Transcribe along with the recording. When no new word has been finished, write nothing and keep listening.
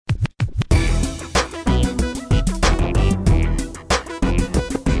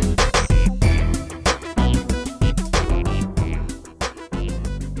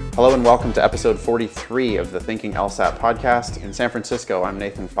Hello and welcome to episode 43 of the Thinking LSAT podcast. In San Francisco, I'm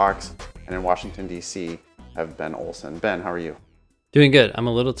Nathan Fox, and in Washington, D.C., I have Ben Olson. Ben, how are you? Doing good. I'm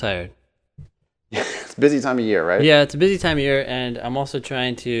a little tired. It's a busy time of year, right? Yeah, it's a busy time of year, and I'm also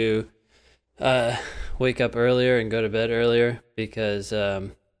trying to wake up earlier and go to bed earlier because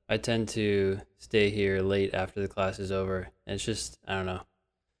I tend to stay here late after the class is over. And it's just, I don't know,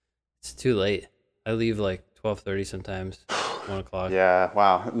 it's too late. I leave like 12:30 sometimes, 1 o'clock. Yeah,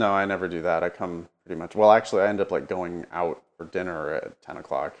 wow. No, I never do that. I come pretty much, well, actually, I end up like going out for dinner at 10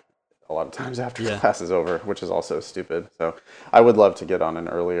 o'clock a lot of times after class is over, which is also stupid. So I would love to get on an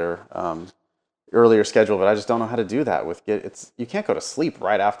earlier schedule, but I just don't know how to do that you can't go to sleep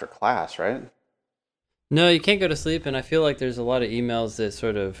right after class, right? No, you can't go to sleep, and I feel like there's a lot of emails that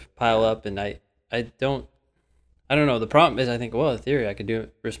sort of pile up, and I don't know. The problem is I think, well, in theory, I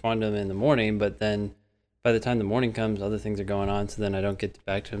could respond to them in the morning, but then by the time the morning comes, other things are going on, so then I don't get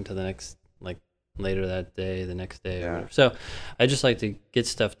back to them till the next, like, later that day, the next day, or whatever. So I just like to get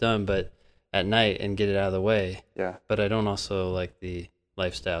stuff done, but at night and get it out of the way. Yeah. But I don't also like the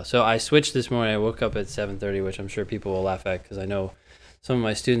lifestyle. So I switched this morning. I woke up at 7:30, which I'm sure people will laugh at because I know some of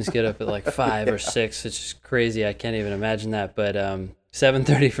my students get up at like 5 or 6. It's just crazy. I can't even imagine that. But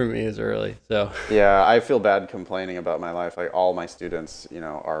 7:30 for me is early. So yeah, I feel bad complaining about my life. Like all my students,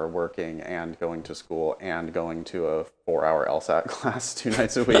 are working and going to school and going to a 4-hour LSAT class 2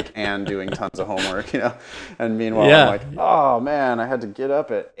 nights a week and doing tons of homework, And meanwhile, I'm like, oh man, I had to get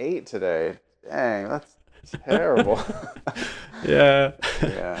up at 8 today. Dang, that's terrible. Yeah.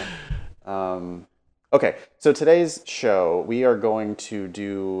 Yeah. Okay, so today's show, we are going to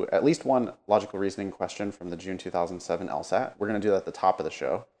do at least one logical reasoning question from the June 2007 LSAT. We're going to do that at the top of the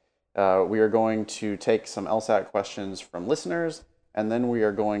show. We are going to take some LSAT questions from listeners, and then we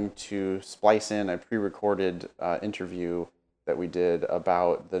are going to splice in a pre-recorded interview that we did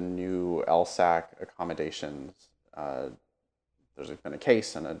about the new LSAC accommodations. There's been a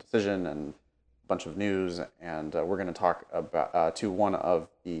case and a decision and a bunch of news, and we're going to talk about to one of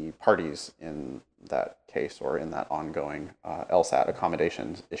the parties in that case or in that ongoing LSAT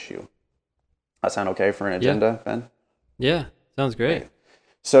accommodations issue. That sound okay for an agenda, Ben? Yeah, sounds great.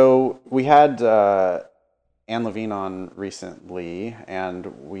 So we had Anne Levine on recently, and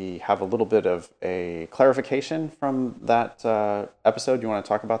we have a little bit of a clarification from that episode. You want to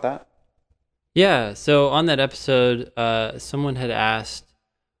talk about that? Yeah, so on that episode, someone had asked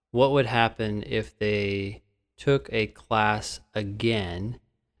what would happen if they took a class again.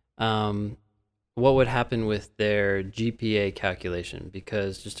 What would happen with their GPA calculation?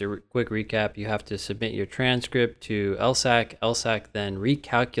 Because just a quick recap, you have to submit your transcript to LSAC. LSAC then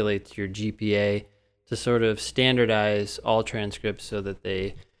recalculates your GPA to sort of standardize all transcripts so that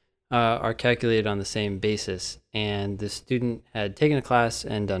they are calculated on the same basis. And the student had taken a class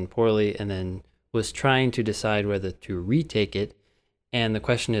and done poorly and then was trying to decide whether to retake it. And the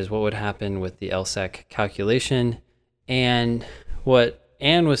question is, what would happen with the LSAC calculation? And what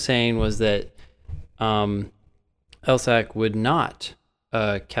Anne was saying was that LSAC would not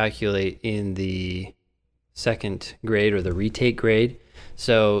calculate in the second grade or the retake grade.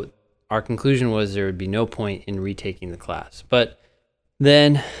 So our conclusion was there would be no point in retaking the class. But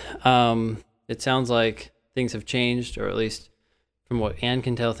then it sounds like things have changed, or at least from what Anne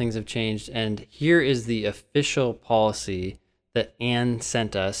can tell, things have changed. And here is the official policy that Anne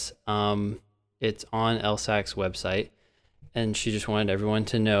sent us. It's on LSAC's website, and she just wanted everyone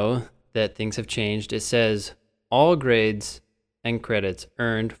to know that things have changed. It says all grades and credits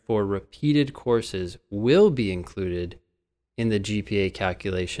earned for repeated courses will be included in the GPA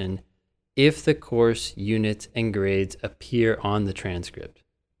calculation if the course units and grades appear on the transcript.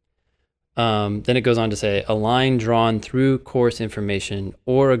 Then it goes on to say a line drawn through course information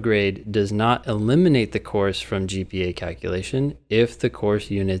or a grade does not eliminate the course from GPA calculation if the course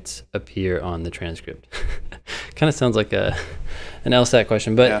units appear on the transcript. Kind of sounds like an LSAT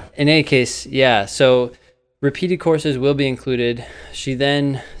question, but in any case, so repeated courses will be included. She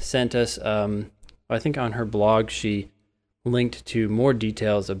then sent us, I think on her blog, she linked to more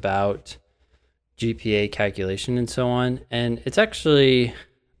details about GPA calculation and so on. And it's actually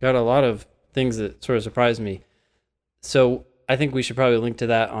got a lot of things that sort of surprised me. So I think we should probably link to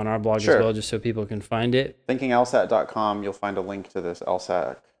that on our blog as well, just so people can find it. ThinkingLSAT.com, you'll find a link to this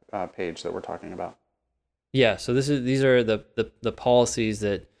LSAT page that we're talking about. Yeah, so these are the policies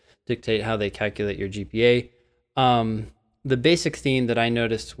that dictate how they calculate your GPA. The basic theme that I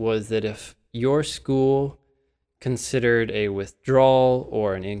noticed was that if your school considered a withdrawal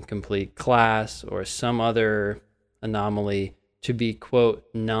or an incomplete class or some other anomaly to be, quote,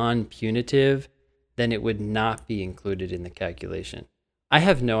 non-punitive, then it would not be included in the calculation. I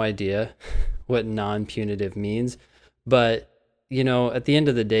have no idea what non-punitive means, but at the end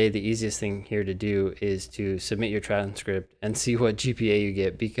of the day, the easiest thing here to do is to submit your transcript and see what GPA you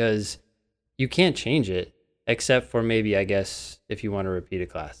get, because you can't change it except for maybe, I guess, if you want to repeat a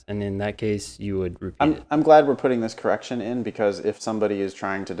class. And in that case, you would repeat it. I'm glad we're putting this correction in, because if somebody is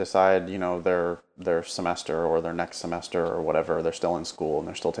trying to decide, their semester or their next semester or whatever, they're still in school and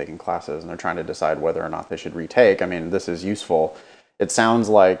they're still taking classes and they're trying to decide whether or not they should retake. I mean, this is useful. It sounds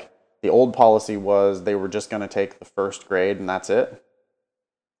like the old policy was they were just going to take the first grade and that's it.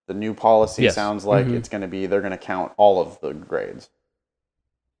 The new policy sounds like it's going to be they're going to count all of the grades.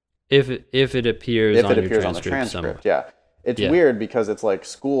 If it appears on the transcript, yeah. It's weird because it's like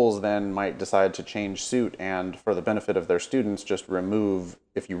schools then might decide to change suit, and for the benefit of their students, just remove,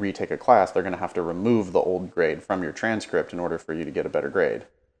 if you retake a class, they're going to have to remove the old grade from your transcript in order for you to get a better grade,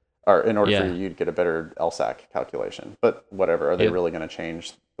 or in order for you to get a better LSAC calculation. But whatever, are they really going to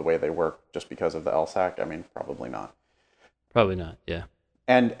change the way they work just because of the LSAC? I mean, probably not. Probably not, yeah.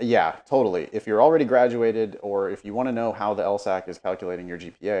 And yeah, totally. If you're already graduated, or if you want to know how the LSAC is calculating your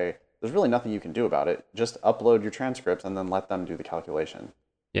GPA, there's really nothing you can do about it. Just upload your transcripts and then let them do the calculation.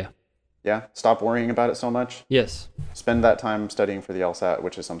 Yeah. Yeah? Stop worrying about it so much. Yes. Spend that time studying for the LSAT,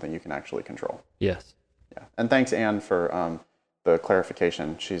 which is something you can actually control. Yes. Yeah. And thanks, Anne, for the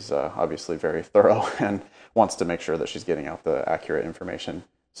clarification. She's obviously very thorough and wants to make sure that she's getting out the accurate information.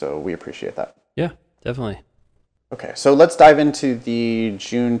 So we appreciate that. Yeah, definitely. Okay, so let's dive into the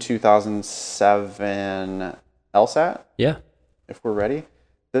June 2007 LSAT. Yeah. If we're ready.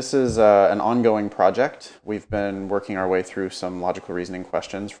 This is an ongoing project. We've been working our way through some logical reasoning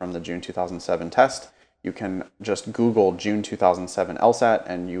questions from the June 2007 test. You can just Google June 2007 LSAT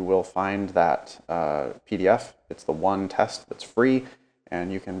and you will find that PDF. It's the one test that's free,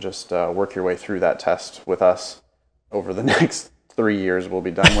 and you can just work your way through that test with us over the next 3 years. We'll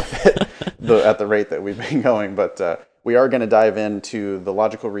be done with it at the rate that we've been going. But we are going to dive into the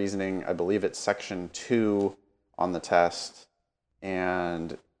logical reasoning. I believe it's section 2 on the test.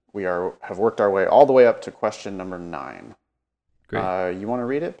 And we have worked our way all the way up to question number 9. Great. You want to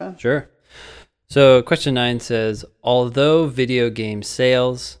read it, Ben? Sure. So question 9 says, although video game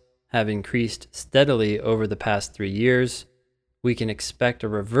sales have increased steadily over the past 3 years, we can expect a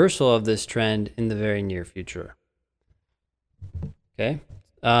reversal of this trend in the very near future. Okay.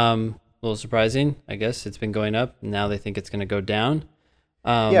 A little surprising, I guess. It's been going up. Now they think it's going to go down.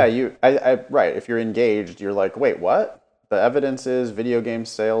 Right. If you're engaged, you're like, wait, what? The evidence is video game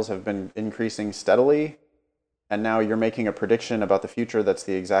sales have been increasing steadily, and now you're making a prediction about the future that's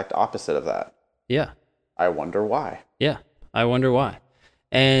the exact opposite of that. Yeah. I wonder why. Yeah, I wonder why.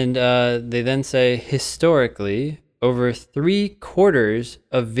 And they then say, historically, over 3/4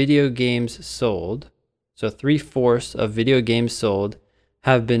 of video games sold, so 3/4 of video games sold,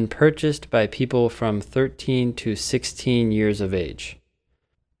 have been purchased by people from 13 to 16 years of age.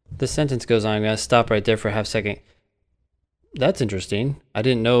 The sentence goes on. I'm going to stop right there for a half second. That's interesting. I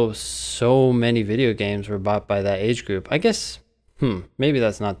didn't know so many video games were bought by that age group. I guess, maybe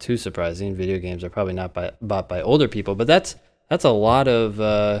that's not too surprising. Video games are probably not bought by older people, but that's a lot of,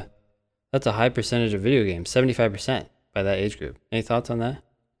 that's a high percentage of video games, 75% by that age group. Any thoughts on that?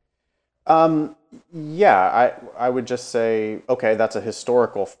 Yeah, I would just say, okay, that's a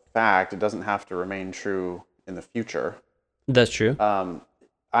historical fact. It doesn't have to remain true in the future. That's true.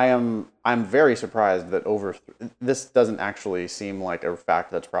 I'm very surprised that this doesn't actually seem like a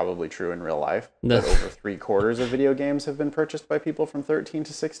fact that's probably true in real life. That over 3/4 of video games have been purchased by people from 13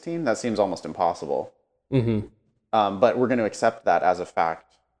 to 16. That seems almost impossible. Mm-hmm. But we're going to accept that as a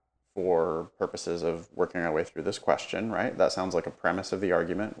fact for purposes of working our way through this question, right? That sounds like a premise of the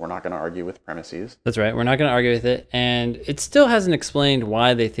argument. We're not going to argue with premises. That's right. We're not going to argue with it. And it still hasn't explained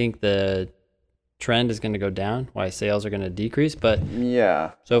why they think the trend is going to go down, why sales are going to decrease, but yeah,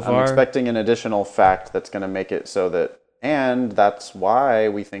 so far I'm expecting an additional fact that's going to make it so that, and that's why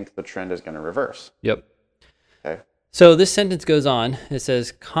we think the trend is going to reverse. Yep. Okay. So this sentence goes on. It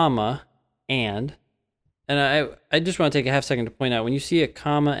says comma and I just want to take a half second to point out, when you see a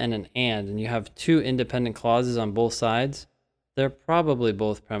comma and an and you have two independent clauses on both sides, they're probably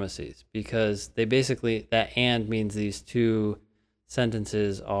both premises, because they basically, that and means these two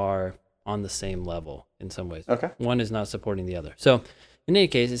sentences are on the same level in some ways. Okay. One is not supporting the other. So in any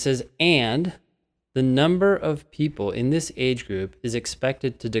case, it says, and the number of people in this age group is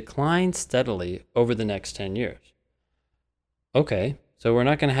expected to decline steadily over the next 10 years. Okay, so we're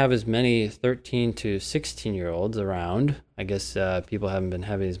not going to have as many 13 to 16-year-olds around. I guess people haven't been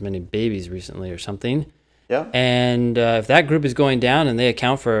having as many babies recently or something. Yeah. And if that group is going down and they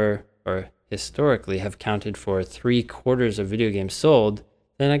account for, or historically have counted for 3/4 of video games sold,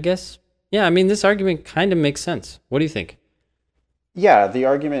 then I guess, yeah, I mean, this argument kind of makes sense. What do you think? Yeah, the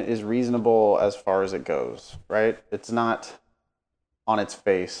argument is reasonable as far as it goes, right? It's not on its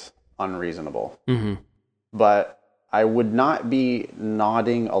face unreasonable. Mm-hmm. But I would not be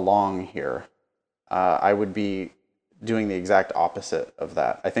nodding along here. I would be doing the exact opposite of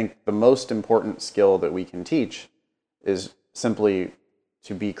that. I think the most important skill that we can teach is simply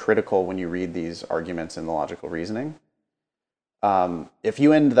to be critical when you read these arguments in the logical reasoning. If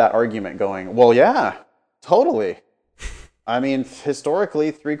you end that argument going, well, yeah, totally. I mean,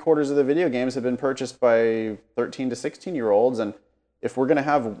 historically, 3/4 of the video games have been purchased by 13 to 16-year-olds, and if we're going to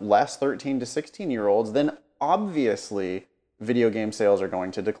have less 13 to 16-year-olds, then obviously video game sales are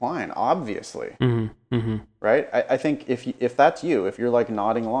going to decline. Obviously, Mm-hmm. Mm-hmm. right? I think if that's you, if you're like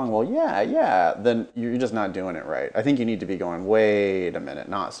nodding along, well, yeah, then you're just not doing it right. I think you need to be going, wait a minute,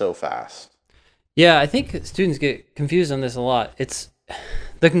 not so fast. Yeah, I think students get confused on this a lot.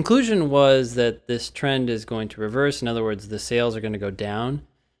 The conclusion was that this trend is going to reverse. In other words, the sales are going to go down.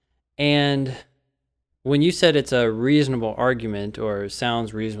 And when you said it's a reasonable argument or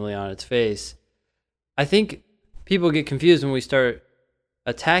sounds reasonably on its face, I think people get confused when we start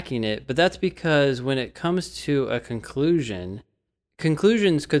attacking it, but that's because when it comes to a conclusion,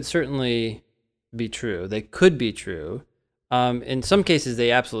 conclusions could certainly be true. They could be true. In some cases,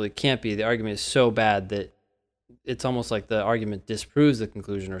 they absolutely can't be. The argument is so bad that it's almost like the argument disproves the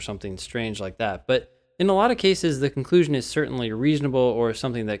conclusion or something strange like that. But in a lot of cases, the conclusion is certainly reasonable or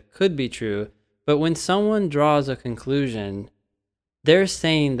something that could be true. But when someone draws a conclusion, they're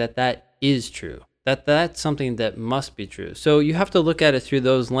saying that that is true, that that's something that must be true. So you have to look at it through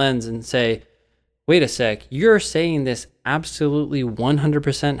those lenses and say, wait a sec, you're saying this absolutely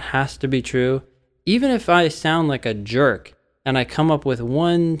 100% has to be true? Even if I sound like a jerk and I come up with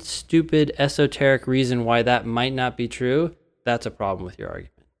one stupid esoteric reason why that might not be true, that's a problem with your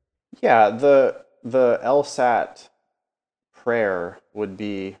argument. Yeah, the LSAT prayer would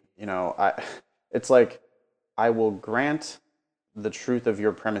be, it's like, I will grant the truth of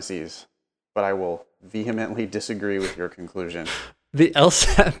your premises, but I will vehemently disagree with your conclusion. The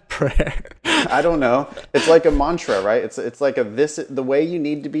LSAT prayer. I don't know. It's like a mantra, right? It's like the way you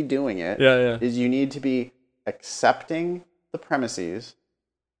need to be doing it is you need to be accepting the premises,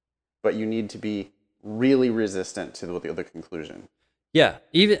 but you need to be really resistant to the conclusion. Yeah,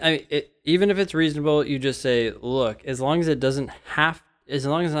 even if it's reasonable, you just say, look, as long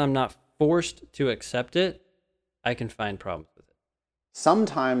as I'm not forced to accept it, I can find problems with it.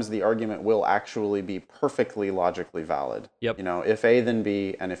 Sometimes the argument will actually be perfectly logically valid. Yep. If A then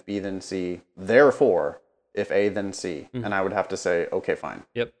B and if B then C, therefore if A then C, and I would have to say, okay, fine.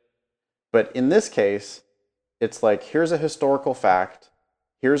 Yep. But in this case, it's like, here's a historical fact,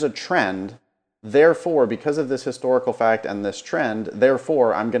 here's a trend, therefore, because of this historical fact and this trend,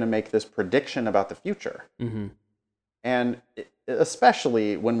 therefore, I'm going to make this prediction about the future. Mm-hmm. And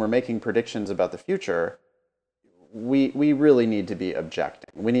especially when we're making predictions about the future, we really need to be objecting.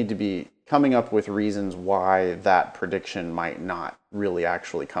 We need to be coming up with reasons why that prediction might not really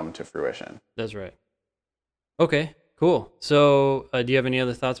actually come to fruition. That's right. Okay, cool. So do you have any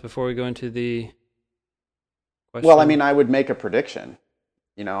other thoughts before we go into the question? Well, I mean, I would make a prediction.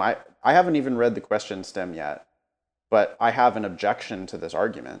 I haven't even read the question stem yet, but I have an objection to this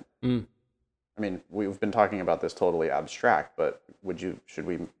argument. I mean, we've been talking about this totally abstract, but should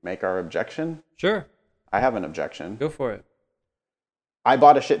we make our objection? Sure. I have an objection. Go for it. I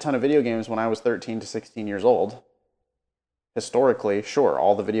bought a shit ton of video games when I was 13 to 16 years old. Historically, sure,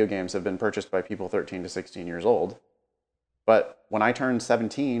 all the video games have been purchased by people 13 to 16 years old. But when I turned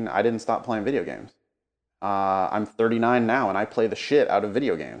 17, I didn't stop playing video games. I'm 39 now, and I play the shit out of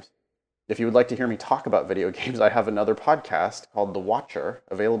video games. If you would like to hear me talk about video games, I have another podcast called The Watcher,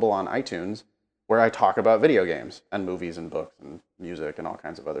 available on iTunes, where I talk about video games and movies and books and music and all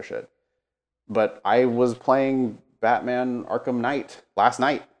kinds of other shit. But I was playing Batman Arkham Knight last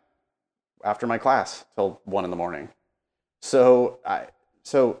night after my class till 1 a.m. So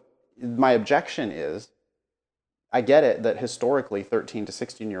my objection is, I get it that historically 13 to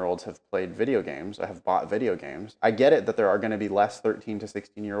 16-year-olds have played video games, have bought video games. I get it that there are going to be less 13 to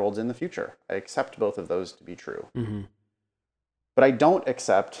 16-year-olds in the future. I accept both of those to be true. Mm-hmm. But I don't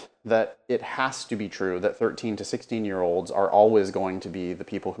accept that it has to be true that 13 to 16-year-olds are always going to be the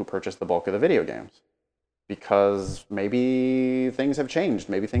people who purchase the bulk of the video games. Because maybe things have changed.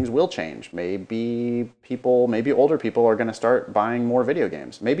 Maybe things will change. Maybe older people are going to start buying more video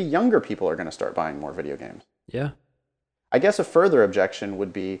games. Maybe younger people are going to start buying more video games. Yeah. I guess a further objection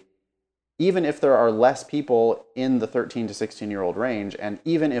would be, even if there are less people in the 13 to 16-year-old range, and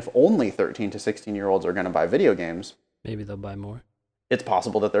even if only 13 to 16-year-olds are going to buy video games, maybe they'll buy more. It's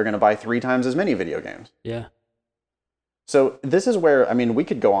possible that they're going to buy 3 times as many video games. Yeah. So this is where, I mean, we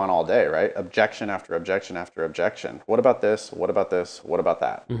could go on all day, right? Objection after objection after objection. What about this? What about this? What about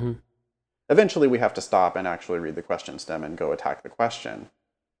that? Mm-hmm. Eventually, we have to stop and actually read the question stem and go attack the question.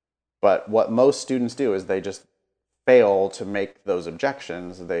 But what most students do is they just fail to make those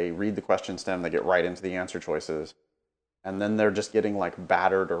objections. They read the question stem, they get right into the answer choices, and then they're just getting like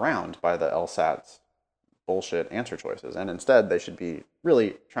battered around by the LSAT's bullshit answer choices. And instead, they should be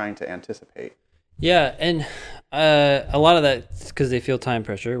really trying to anticipate. Yeah, and a lot of that's because they feel time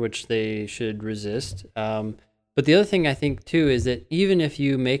pressure, which they should resist. But the other thing I think too is that even if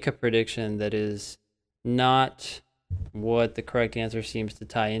you make a prediction that is not what the correct answer seems to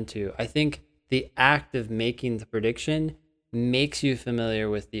tie into, I think the act of making the prediction makes you familiar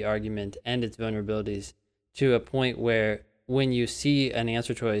with the argument and its vulnerabilities to a point where when you see an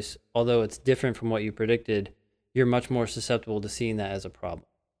answer choice, although it's different from what you predicted, you're much more susceptible to seeing that as a problem.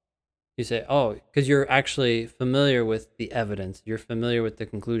 You say, oh, because you're actually familiar with the evidence, you're familiar with the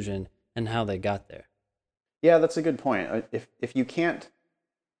conclusion and how they got there. Yeah, that's a good point. If you can't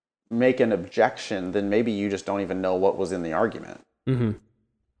make an objection, then maybe you just don't even know what was in the argument. Mm-hmm.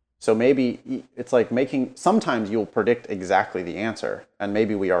 So maybe it's like sometimes you'll predict exactly the answer, and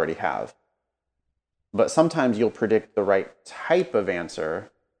maybe we already have. But sometimes you'll predict the right type of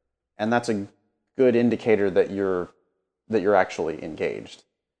answer, and that's a good indicator that you're actually engaged.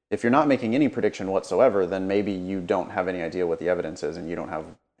 If you're not making any prediction whatsoever, then maybe you don't have any idea what the evidence is, and you don't have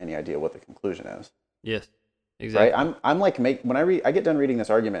any idea what the conclusion is. Yes, exactly. Right? I'm like when I get done reading this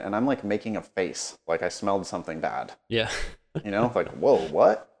argument, and I'm like making a face, like I smelled something bad. Yeah. Like, whoa,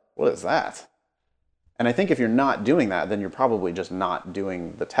 what? What is that? And I think if you're not doing that, then you're probably just not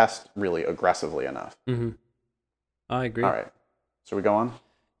doing the test really aggressively enough. Mm-hmm. I agree. All right. So we go on?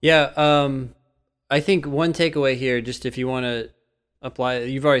 Yeah. I think one takeaway here, just if you want to apply,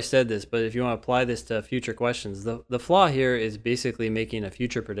 you've already said this, but if you want to apply this to future questions, the flaw here is basically making a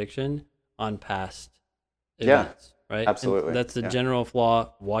future prediction on past events, right? Absolutely. And that's the general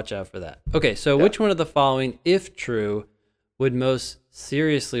flaw. Watch out for that. Okay, so which one of the following, if true, would most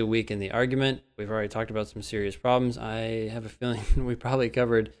seriously weaken the argument? We've already talked about some serious problems. I have a feeling we probably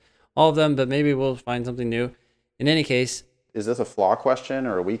covered all of them, but maybe we'll find something new. In any case, is this a flaw question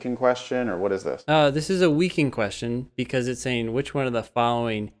or a weaken question, or what is this? This is a weaken question because it's saying which one of the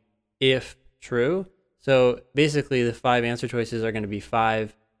following, if true. So basically, the 5 answer choices are going to be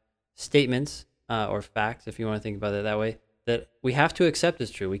 5 statements or facts, if you want to think about it that way, that we have to accept as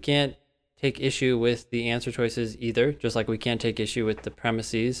true. We can't take issue with the answer choices either, just like we can't take issue with the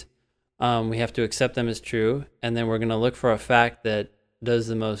premises. We have to accept them as true, and then we're going to look for a fact that does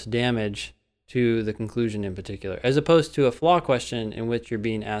the most damage to the conclusion in particular, as opposed to a flaw question in which you're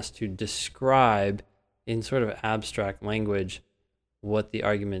being asked to describe in sort of abstract language what the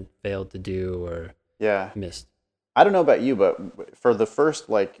argument failed to do or missed. I don't know about you, but for the first,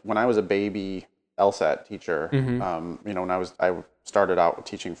 when I was a baby LSAT teacher, when I started out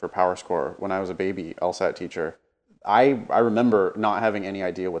teaching for PowerScore, when I was a baby LSAT teacher, I remember not having any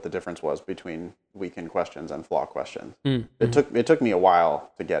idea what the difference was between weakened questions and flaw questions. Mm-hmm. It took me a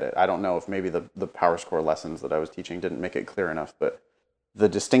while to get it. I don't know if maybe the PowerScore lessons that I was teaching didn't make it clear enough, but the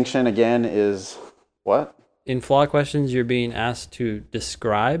distinction again is what? In flaw questions, you're being asked to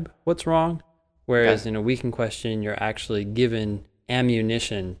describe what's wrong, whereas in a weakened question, you're actually given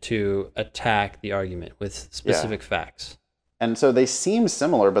ammunition to attack the argument with specific facts. And so they seem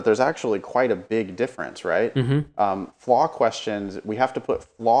similar, but there's actually quite a big difference, right? Mm-hmm. Flaw questions, we have to put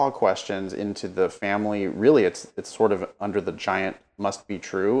flaw questions into the family. Really, it's sort of under the giant must be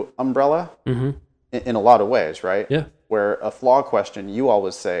true umbrella in a lot of ways, right? Yeah. Where a flaw question, you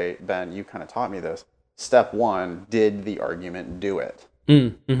always say, Ben, you kind of taught me this. Step 1, did the argument do it?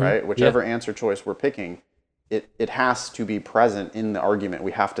 Mm-hmm. Right? Whichever answer choice we're picking, it has to be present in the argument.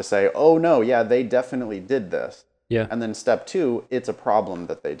 We have to say, oh no, yeah, they definitely did this. Yeah. And then step 2, it's a problem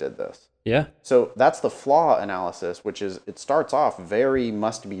that they did this. Yeah. So that's the flaw analysis, which is, it starts off very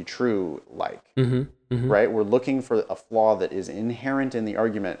must be true like, right? We're looking for a flaw that is inherent in the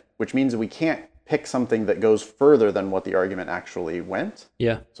argument, which means we can't pick something that goes further than what the argument actually went.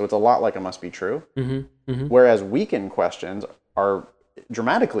 Yeah. So it's a lot like a must be true. Whereas weakened questions are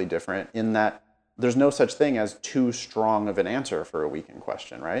dramatically different in that there's no such thing as too strong of an answer for a weakened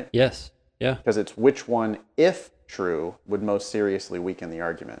question, right? Yes. Yeah. Because it's which one, if true, would most seriously weaken the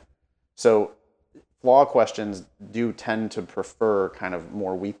argument. So flaw questions do tend to prefer kind of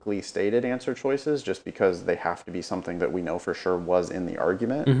more weakly stated answer choices just because they have to be something that we know for sure was in the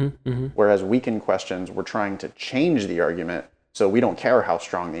argument. Whereas weakened questions, we're trying to change the argument, so we don't care how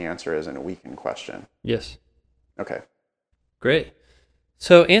strong the answer is in a weakened question. Yes. Okay. Great.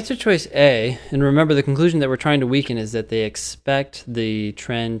 So answer choice A, and remember the conclusion that we're trying to weaken is that they expect the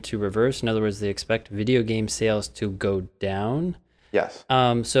trend to reverse. In other words, they expect video game sales to go down. Yes.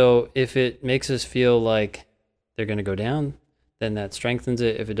 So if it makes us feel like they're going to go down, then that strengthens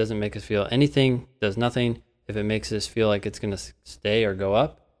it. If it doesn't make us feel anything, does nothing. If it makes us feel like it's going to stay or go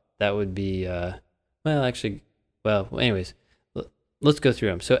up, that would be, anyways, let's go through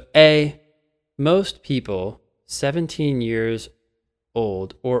them. So A, most people 17 years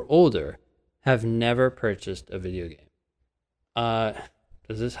old or older have never purchased a video game.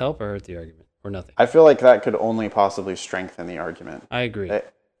 Does this help or hurt the argument? Or nothing? I feel like that could only possibly strengthen the argument. I agree.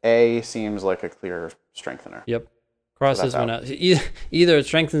 A seems like a clear strengthener. Yep. Crosses one out. Either it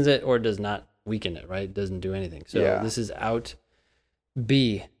strengthens it or it does not weaken it, right? It doesn't do anything. So This is out.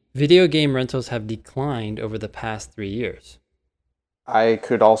 B, video game rentals have declined over the past 3 years. I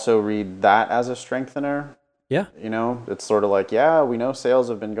could also read that as a strengthener. Yeah. It's sort of like, we know sales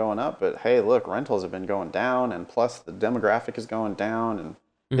have been going up, but hey, look, rentals have been going down, and plus the demographic is going down, and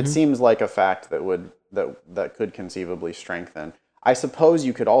it seems like a fact that could conceivably strengthen. I suppose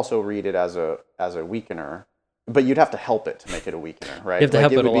you could also read it as a weakener, but you'd have to help it to make it a weakener, right? You have to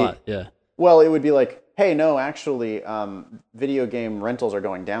help it a lot, yeah. Well, it would be like, hey, no, actually, video game rentals are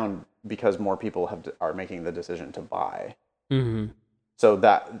going down because more people are making the decision to buy. So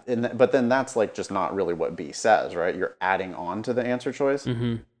but then that's like just not really what B says, right? You're adding on to the answer choice.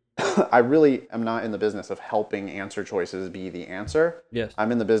 I really am not in the business of helping answer choices be the answer. Yes.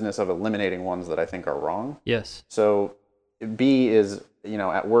 I'm in the business of eliminating ones that I think are wrong. Yes. So B is,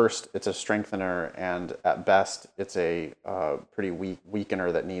 at worst, it's a strengthener, and at best, it's a pretty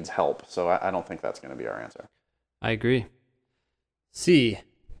weakener that needs help. So I don't think that's going to be our answer. I agree. C,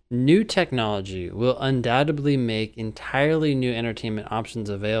 new technology will undoubtedly make entirely new entertainment options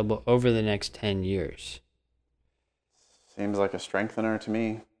available over the next 10 years. Seems like a strengthener to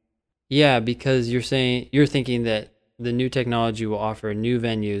me. Yeah, because you're thinking that the new technology will offer new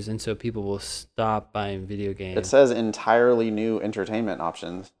venues, and so people will stop buying video games. It says entirely new entertainment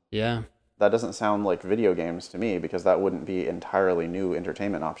options. Yeah. That doesn't sound like video games to me, because that wouldn't be entirely new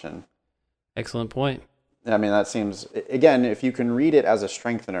entertainment option. Excellent point. I mean, that seems, again, if you can read it as a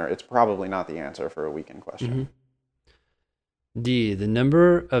strengthener, it's probably not the answer for a weakened question. D, the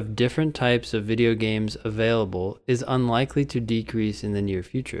number of different types of video games available is unlikely to decrease in the near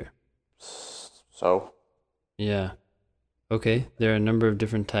future. So? Yeah. Okay, there are a number of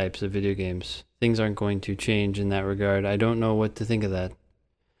different types of video games. Things aren't going to change in that regard. I don't know what to think of that.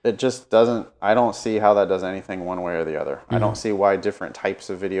 It just doesn't, I don't see how that does anything one way or the other. I don't see why different types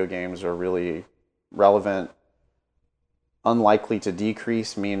of video games are really relevant. Unlikely to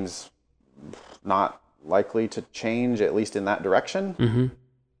decrease means not likely to change, at least in that direction.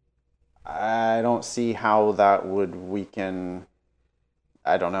 I don't see how that would weaken.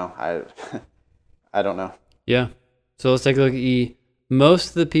 I don't know. I don't know. Yeah. So let's take a look at E. Most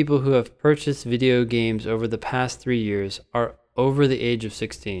of the people who have purchased video games over the past 3 years are over the age of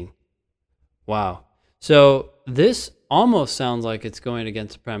 16. Wow. So this almost sounds like it's going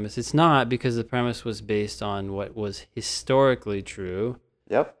against the premise. It's not, because the premise was based on what was historically true.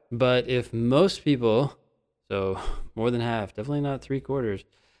 Yep. But if most people, so more than half, definitely not 3/4,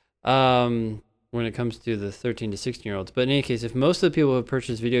 when it comes to the 13 to 16-year-olds. But in any case, if most of the people who have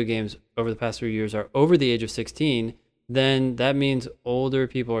purchased video games over the past 3 years are over the age of 16, then that means older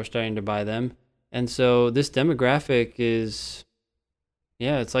people are starting to buy them. And so this demographic is,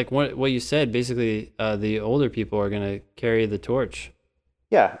 it's like what you said. Basically, the older people are going to carry the torch.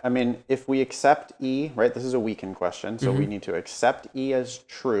 Yeah, I mean, if we accept E, right, this is a weakened question, so we need to accept E as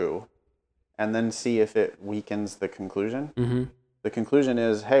true and then see if it weakens the conclusion. The conclusion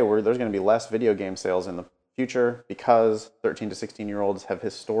is, hey, there's going to be less video game sales in the future because 13 to 16-year-olds have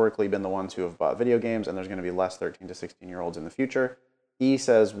historically been the ones who have bought video games, and there's going to be less 13 to 16-year-olds in the future. E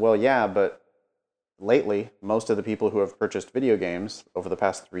says, well, yeah, but lately, most of the people who have purchased video games over the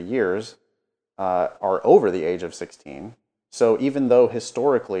past 3 years are over the age of 16. So even though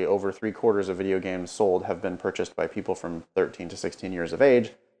historically over 3/4 of video games sold have been purchased by people from 13 to 16 years of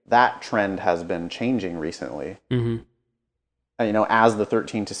age, that trend has been changing recently. As the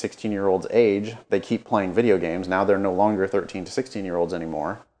 13 to 16-year-olds age, they keep playing video games. Now they're no longer 13 to 16-year-olds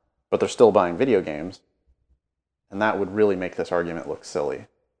anymore, but they're still buying video games. And that would really make this argument look silly.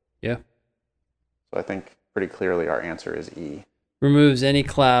 Yeah. So I think pretty clearly our answer is E. removes any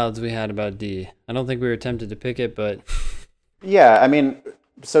clouds we had about D. I don't think we were tempted to pick it, but Yeah, I mean,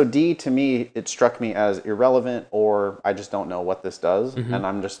 so D to me, it struck me as irrelevant, or I just don't know what this does,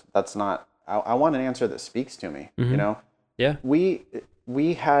 and that's not. I want an answer that speaks to me. You know, yeah. we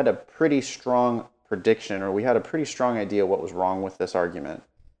had a pretty strong prediction, or we had a pretty strong idea what was wrong with this argument.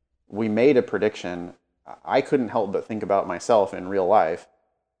 We made a prediction. I couldn't help but think about myself in real life.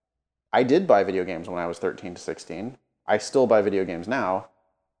 I did buy video games when I was 13 to 16. I still buy video games now.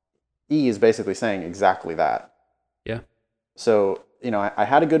 E is basically saying exactly that. Yeah. So, you know, I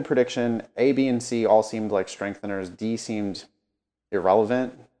had a good prediction. A, B, and C all seemed like strengtheners. D seemed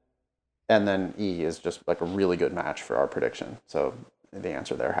irrelevant. And then E is just like a really good match for our prediction. So the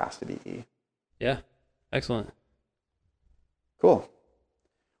answer there has to be E. Yeah. Excellent. Cool.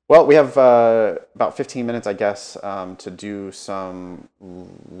 Well, we have about 15 minutes, I guess, to do some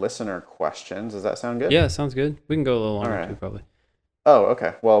listener questions. Does that sound good? Yeah, sounds good. We can go a little longer right. too, probably. Oh,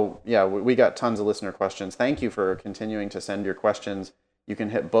 okay. Well, yeah, we got tons of listener questions. Thank you for continuing to send your questions. You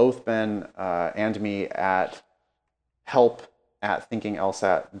can hit both Ben and me at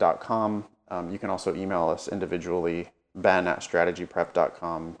help@thinkinglsat.com. You can also email us individually,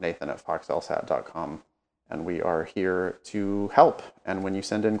 ben@strategyprep.com, nathan@foxlsat.com. And we are here to help. And when you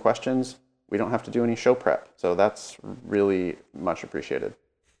send in questions, we don't have to do any show prep. So that's really much appreciated.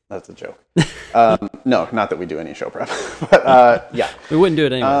 That's a joke. No, not that we do any show prep. But yeah. We wouldn't do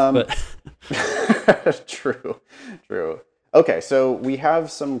it anyway. But True. Okay, so we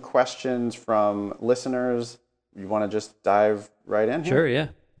have some questions from listeners. You want to just dive right in here? Sure, yeah.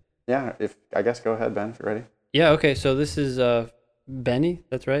 Yeah, I guess go ahead, Ben, if you're ready. Yeah, okay. So this is Benny,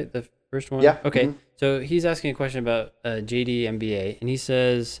 that's right? The first one? Yeah. Okay. Mm-hmm. So he's asking a question about JD MBA, and he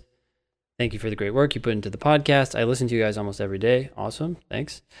says, "Thank you for the great work you put into the podcast. I listen to you guys almost every day." Awesome.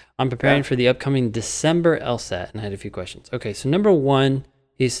 Thanks. I'm preparing for the upcoming December LSAT, and I had a few questions. Okay, so number one,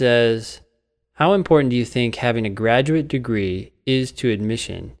 he says, how important do you think having a graduate degree is to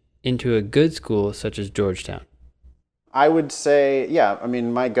admission into a good school such as Georgetown? I would say, yeah, I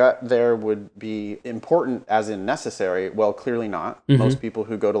mean, my gut there would be important as in necessary. Well, clearly not. Mm-hmm. Most people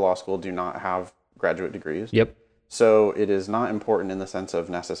who go to law school do not have graduate degrees. Yep. So it is not important in the sense of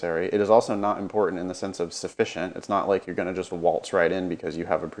necessary. It is also not important in the sense of sufficient. It's not like you're going to just waltz right in because you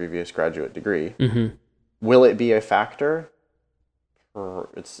have a previous graduate degree. Mm-hmm. Will it be a factor?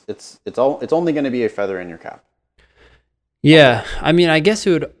 It's only going to be a feather in your cap. Yeah, I mean, I guess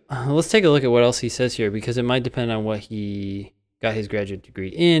it would. Let's take a look at what else he says here, because it might depend on what he got his graduate degree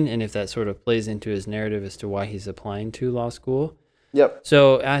in, and if that sort of plays into his narrative as to why he's applying to law school. Yep.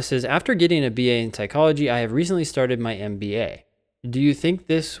 So it says, after getting a BA in psychology, I have recently started my MBA. Do you think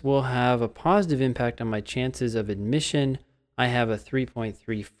this will have a positive impact on my chances of admission? I have a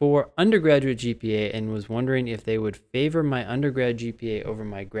 3.34 undergraduate GPA and was wondering if they would favor my undergrad GPA over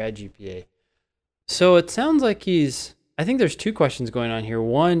my grad GPA. So it sounds like I think there's two questions going on here.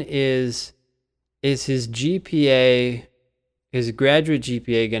 One is his GPA, his graduate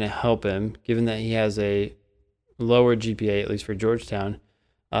GPA, going to help him, given that he has a lower GPA, at least for Georgetown,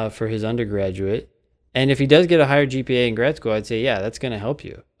 for his undergraduate? And if he does get a higher GPA in grad school, I'd say, yeah, that's going to help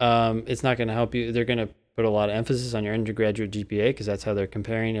you. It's not going to help you. They're going to put a lot of emphasis on your undergraduate GPA because that's how they're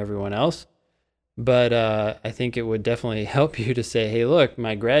comparing everyone else. But I think it would definitely help you to say, hey, look,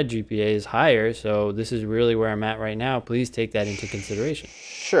 my grad GPA is higher, so this is really where I'm at right now. Please take that into consideration.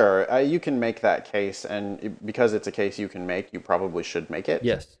 Sure. You can make that case, and because it's a case you can make, you probably should make it.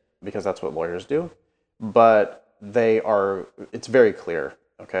 Yes. Because that's what lawyers do. But it's very clear,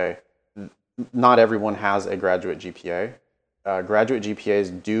 okay? Not everyone has a graduate GPA. Graduate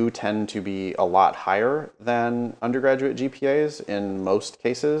GPAs do tend to be a lot higher than undergraduate GPAs in most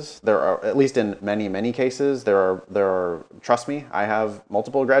cases. There are, at least in many, many cases, there are, trust me, I have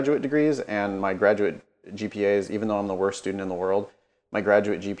multiple graduate degrees, and my graduate GPAs, even though I'm the worst student in the world, my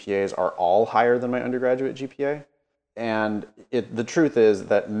graduate GPAs are all higher than my undergraduate GPA. And the truth is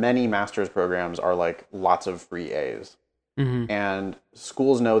that many master's programs are like lots of free A's. Mm-hmm. And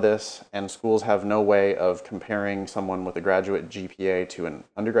schools know this, and schools have no way of comparing someone with a graduate GPA to an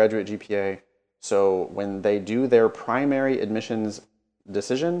undergraduate GPA. So when they do their primary admissions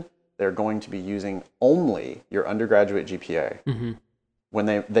decision, they're going to be using only your undergraduate GPA. Mm-hmm. When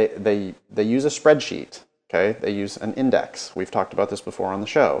they use a spreadsheet, okay? They use an index. We've talked about this before on the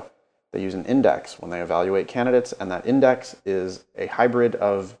show. They use an index when they evaluate candidates, and that index is a hybrid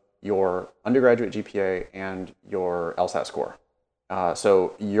of your undergraduate GPA and your LSAT score.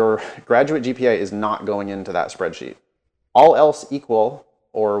 So your graduate GPA is not going into that spreadsheet. All else equal,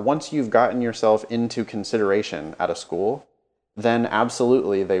 or once you've gotten yourself into consideration at a school, then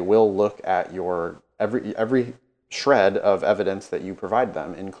absolutely they will look at your every shred of evidence that you provide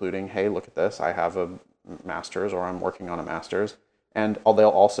them, including, hey, look at this, I have a master's or I'm working on a master's. And they'll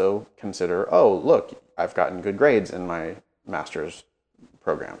also consider, oh, look, I've gotten good grades in my master's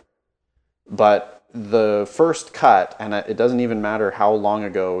program. But the first cut, and it doesn't even matter how long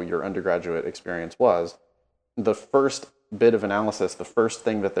ago your undergraduate experience was, the first bit of analysis, the first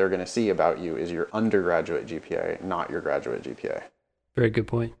thing that they're going to see about you is your undergraduate GPA, not your graduate GPA. Very good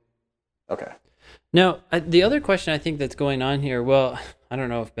point. Okay. Now, the other question I think that's going on here, well, I don't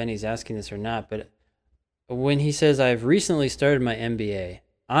know if Benny's asking this or not, but when he says, I've recently started my MBA,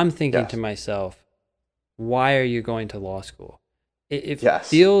 I'm thinking to myself, why are you going to law school? It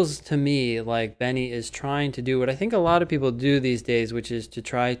feels to me like Benny is trying to do what I think a lot of people do these days, which is to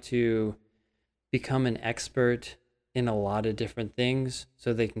try to become an expert in a lot of different things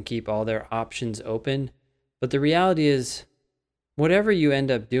so they can keep all their options open. But the reality is, whatever you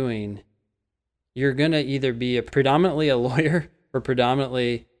end up doing, you're going to either be predominantly a lawyer or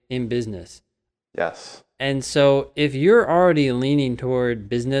predominantly in business. Yes. And so if you're already leaning toward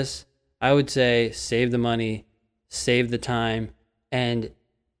business, I would say save the money, save the time, and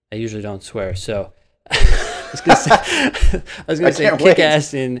I usually don't swear. So I was going to say kick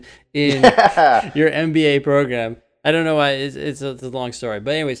ass in your MBA program. I don't know why, it's a long story.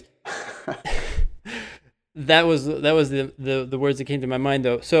 But anyways, that was the words that came to my mind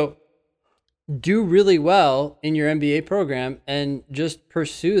though. So do really well in your MBA program and just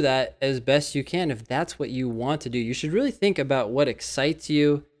pursue that as best you can if that's what you want to do. You should really think about what excites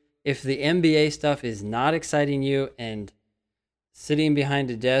you. If the MBA stuff is not exciting you and sitting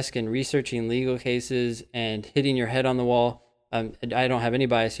behind a desk and researching legal cases and hitting your head on the wall, I don't have any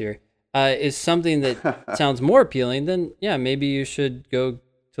bias here, is something that sounds more appealing, then yeah, maybe you should go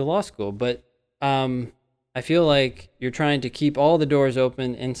to law school. But I feel like you're trying to keep all the doors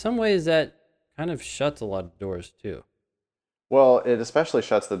open. In some ways that kind of shuts a lot of doors too. Well, it especially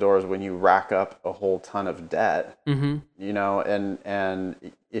shuts the doors when you rack up a whole ton of debt, you know, and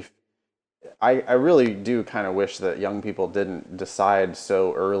if I really do kind of wish that young people didn't decide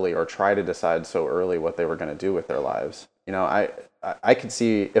so early or try to decide so early what they were going to do with their lives. You know, I could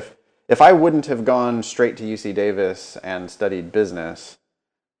see if I wouldn't have gone straight to UC Davis and studied business,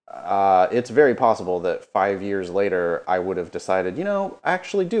 it's very possible that 5 years later I would have decided, you know, I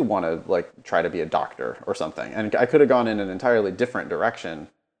actually do want to like try to be a doctor or something. And I could have gone in an entirely different direction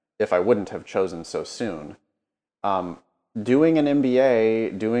if I wouldn't have chosen so soon. Doing an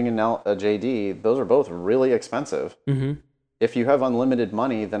MBA, doing a JD, those are both really expensive. If you have unlimited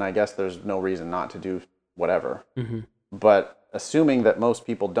money, then I guess there's no reason not to do whatever. But assuming that most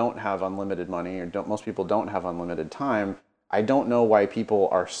people don't have unlimited money or most people don't have unlimited time, I don't know why people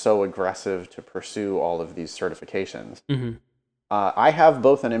are so aggressive to pursue all of these certifications. I have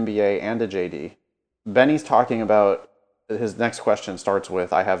both an MBA and a JD. Benny's talking about, his next question starts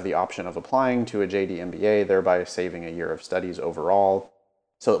with, I have the option of applying to a JD MBA, thereby saving a year of studies overall.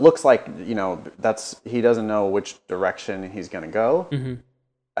 So it looks like, you know, he doesn't know which direction he's going to go.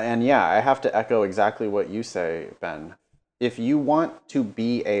 And yeah, I have to echo exactly what you say, Ben. If you want to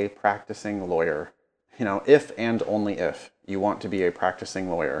be a practicing lawyer, you know, if and only if you want to be a practicing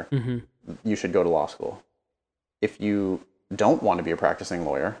lawyer, you should go to law school. If you don't want to be a practicing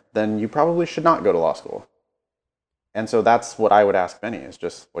lawyer, then you probably should not go to law school. And so that's what I would ask Benny, is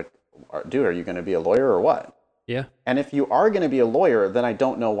just like, dude, are you going to be a lawyer or what? Yeah. And if you are going to be a lawyer, then I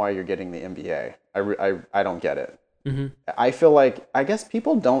don't know why you're getting the MBA. I don't get it. I feel like, I guess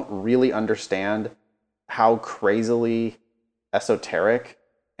people don't really understand how crazily esoteric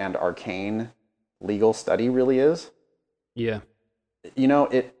and arcane legal study really is. Yeah. You know,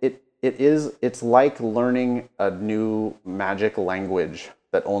 it's like learning a new magic language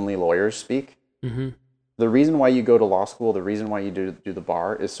that only lawyers speak. The reason why you go to law school, the reason why you do the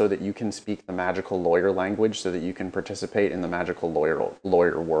bar, is so that you can speak the magical lawyer language, so that you can participate in the magical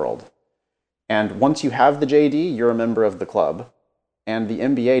lawyer world. And once you have the JD, you're a member of the club, and the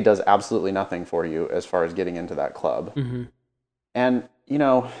MBA does absolutely nothing for you as far as getting into that club. And, you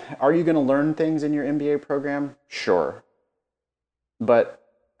know, are you going to learn things in your MBA program? Sure. But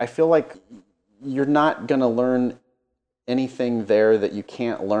I feel like you're not going to learn anything there that you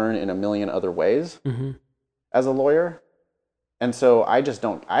can't learn in a million other ways as a lawyer. And so I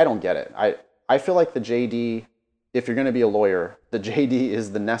don't get it. I feel like the JD, if you're going to be a lawyer, the JD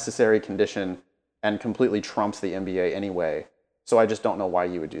is the necessary condition and completely trumps the MBA anyway. So I just don't know why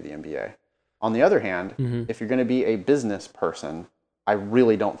you would do the MBA. On the other hand, if you're going to be a business person, I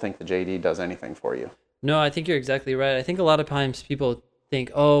really don't think the JD does anything for you. No, I think you're exactly right. I think a lot of times people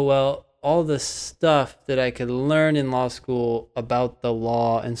think, oh, well, all the stuff that I could learn in law school about the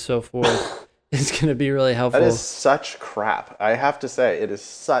law and so forth is going to be really helpful. That is such crap. I have to say, it is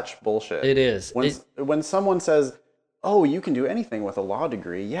such bullshit. It is. When someone says, "Oh, you can do anything with a law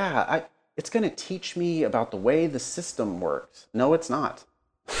degree," yeah, it's going to teach me about the way the system works. No, it's not.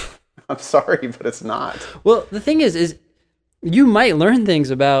 I'm sorry, but it's not. Well, the thing is you might learn things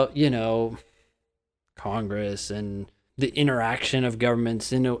about, Congress and the interaction of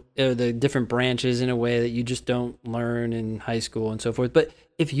governments in the different branches in a way that you just don't learn in high school and so forth. But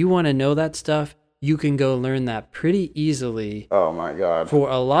if you want to know that stuff, you can go learn that pretty easily. Oh my God. For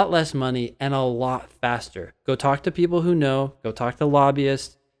a lot less money and a lot faster. Go talk to people who know, go talk to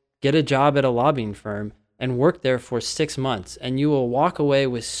lobbyists, get a job at a lobbying firm and work there for 6 months. And you will walk away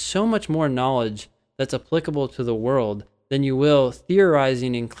with so much more knowledge that's applicable to the world than you will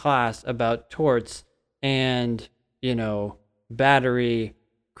theorizing in class about torts and, battery,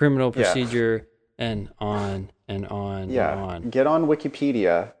 criminal procedure, and on and on and on. Get on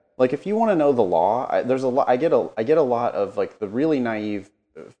Wikipedia. Like, if you want to know the law, I get a lot of, like, the really naive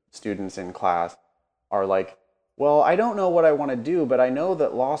students in class are like, well, I don't know what I want to do, but I know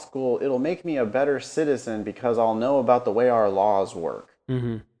that law school, it'll make me a better citizen because I'll know about the way our laws work.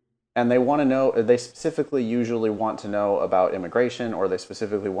 Mm-hmm. And they specifically usually want to know about immigration, or they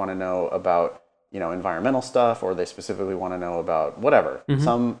specifically want to know about, environmental stuff, or they specifically want to know about whatever,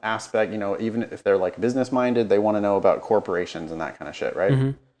 some aspect, even if they're like business minded, they want to know about corporations and that kind of shit, right?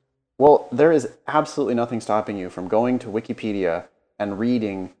 Mm-hmm. Well, there is absolutely nothing stopping you from going to Wikipedia and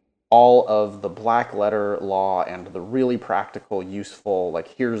reading all of the black letter law and the really practical, useful, like,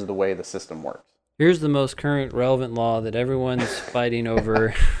 here's the way the system works. Here's the most current relevant law that everyone's fighting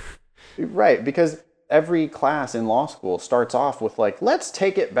over. Right, because every class in law school starts off with, like, let's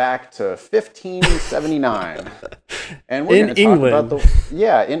take it back to 1579. And we're going to talk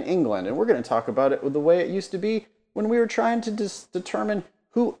about in England. And we're going to talk about it the way it used to be when we were trying to determine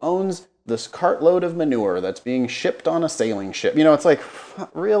who owns this cartload of manure that's being shipped on a sailing ship. It's like,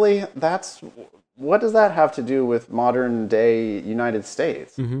 really? What does that have to do with modern day United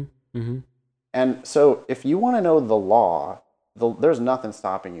States? Mm-hmm. Mm-hmm. And so if you want to know the law, there's nothing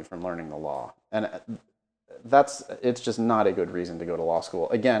stopping you from learning the law. And it's just not a good reason to go to law school.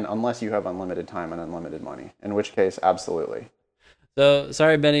 Again, unless you have unlimited time and unlimited money, in which case, absolutely. So,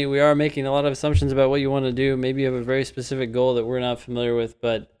 sorry, Benny, we are making a lot of assumptions about what you want to do. Maybe you have a very specific goal that we're not familiar with,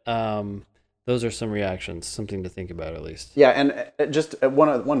 but those are some reactions, something to think about at least. Yeah, and just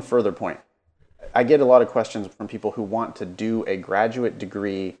one further point. I get a lot of questions from people who want to do a graduate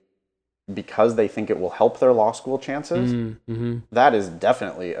degree because they think it will help their law school chances. Mm-hmm. That is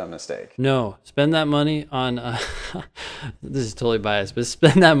definitely a mistake. No, spend that money on, this is totally biased, but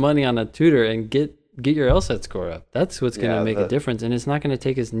spend that money on a tutor and get your LSAT score up. That's what's going to make a difference, and it's not going to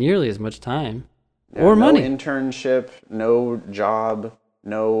take us nearly as much time or money. No internship, no job,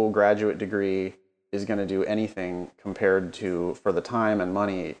 no graduate degree is going to do anything compared to, for the time and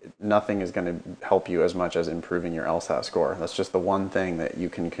money, nothing is going to help you as much as improving your LSAT score. That's just the one thing that you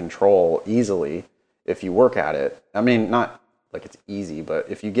can control easily if you work at it. I mean, not like it's easy, but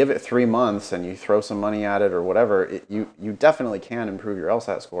if you give it 3 months and you throw some money at it or whatever, you definitely can improve your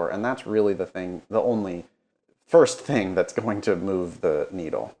LSAT score. And that's really the only first thing that's going to move the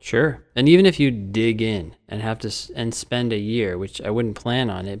needle. Sure. And even if you dig in and have to spend a year, which I wouldn't plan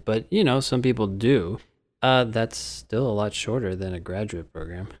on it, but some people do, that's still a lot shorter than a graduate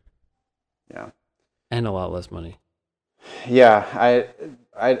program. Yeah. And a lot less money. Yeah,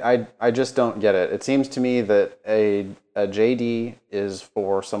 I just don't get it. It seems to me that a JD is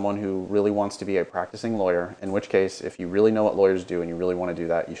for someone who really wants to be a practicing lawyer, in which case, if you really know what lawyers do and you really want to do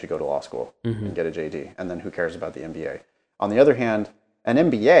that, you should go to law school and get a JD, and then who cares about the MBA? On the other hand, an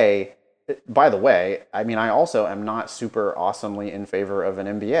MBA, by the way, I mean, I also am not super awesomely in favor of an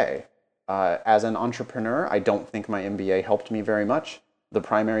MBA. As an entrepreneur, I don't think my MBA helped me very much. The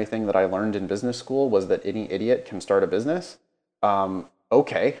primary thing that I learned in business school was that any idiot can start a business.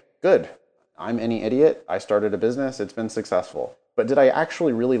 Okay, good. I'm any idiot. I started a business. It's been successful. But did I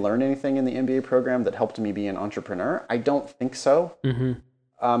actually really learn anything in the MBA program that helped me be an entrepreneur? I don't think so.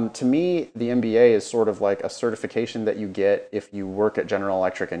 Mm-hmm. To me, the MBA is sort of like a certification that you get if you work at General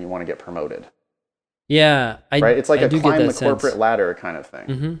Electric and you want to get promoted. Yeah. Right? It's like a climb the corporate ladder kind of thing.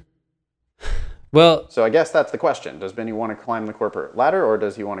 Mm-hmm. Well, so I guess that's the question. Does Benny want to climb the corporate ladder, or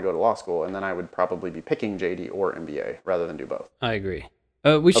does he want to go to law school? And then I would probably be picking JD or MBA rather than do both. I agree.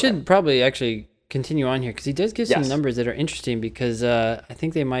 We should probably actually continue on here because he does give some numbers that are interesting because I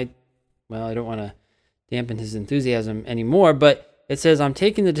think they might, well, I don't want to dampen his enthusiasm anymore, but it says, I'm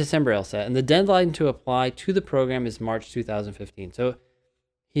taking the December LSAT and the deadline to apply to the program is March 2015. So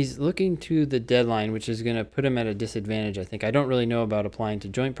He's looking to the deadline, which is going to put him at a disadvantage, I think. I don't really know about applying to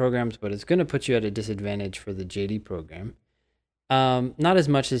joint programs, but it's going to put you at a disadvantage for the JD program. Not as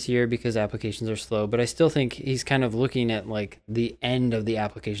much this year because applications are slow, but I still think he's kind of looking at like the end of the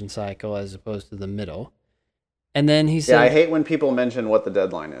application cycle as opposed to the middle. And then he said, Yeah, I hate when people mention what the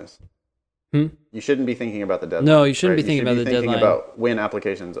deadline is. Hmm? You shouldn't be thinking about the deadline. No, you shouldn't right? be thinking You should about be the thinking deadline. about when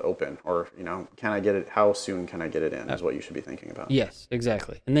applications open, or can I get it? How soon can I get it in? Is what you should be thinking about. Yes,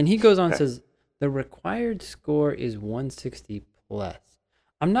 exactly. And then he goes on and Okay. says the required score is 160 plus.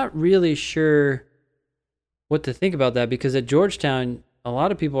 I'm not really sure what to think about that because at Georgetown, a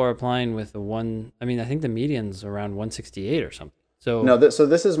lot of people are applying with a one. I mean, I think the median's around 168 or something. So No, so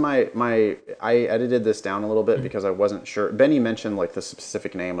this is my I edited this down a little bit because I wasn't sure. Benny mentioned like the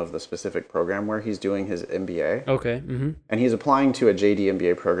specific name of the specific program where he's doing his MBA, okay. and he's applying to a JD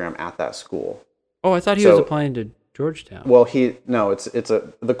MBA program at that school. Oh, I thought he was So- applying to Georgetown. Well,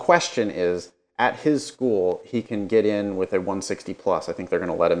 the question is at his school he can get in with a 160 plus. I think they're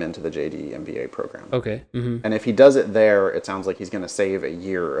going to let him into the JD MBA program. Okay. And if he does it there, it sounds like he's going to save a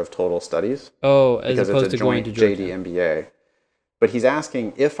year of total studies Oh, as because opposed it's a to going joint to Georgetown. JD MBA. But he's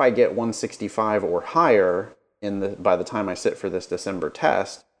asking if I get 165 or higher by the time I sit for this December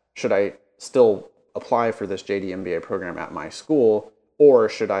test, should I still apply for this JD MBA program at my school, or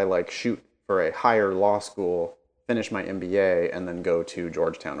should I like shoot for a higher law school, finish my MBA, and then go to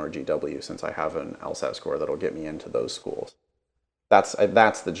Georgetown or GW since I have an LSAT score that'll get me into those schools? That's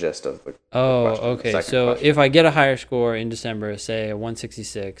the gist of the Oh, question, the okay. second So question. if I get a higher score in December, say a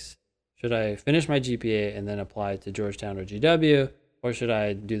 166, should I finish my GPA and then apply to Georgetown or GW, or should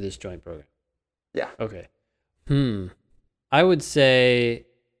I do this joint program? Yeah. Okay. I would say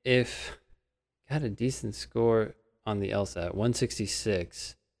if I had a decent score on the LSAT,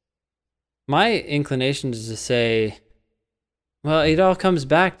 166, my inclination is to say, well, it all comes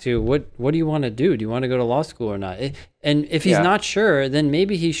back to what do you want to do? Do you want to go to law school or not? And if he's Yeah. not sure, then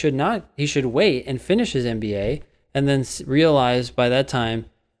maybe he should not. He should wait and finish his MBA and then realize by that time,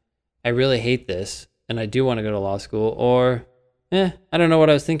 I really hate this and I do want to go to law school, or I don't know what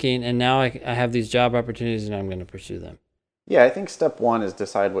I was thinking, and now I have these job opportunities and I'm going to pursue them. Yeah, I think step one is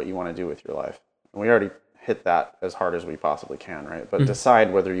decide what you want to do with your life. And we already hit that as hard as we possibly can, right? But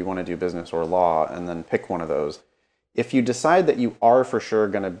decide whether you want to do business or law and then pick one of those. If you decide that you are for sure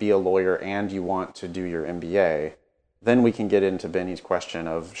going to be a lawyer and you want to do your MBA, then we can get into Benny's question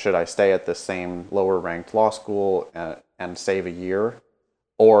of should I stay at the same lower ranked law school and save a year,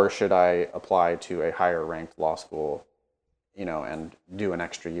 or should I apply to a higher ranked law school, and do an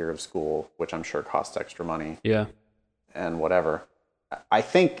extra year of school, which I'm sure costs extra money Yeah. and whatever. I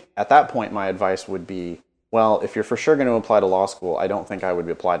think at that point my advice would be, well, if you're for sure going to apply to law school, I don't think I would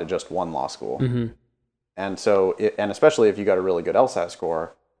apply to just one law school. And so, and especially if you got a really good LSAT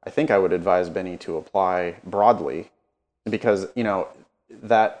score, I think I would advise Benny to apply broadly, because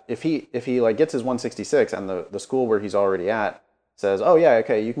that if he like gets his 166 and the school where he's already at says, oh yeah,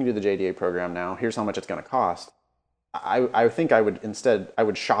 okay, you can do the JDA program now, here's how much it's going to cost, I think I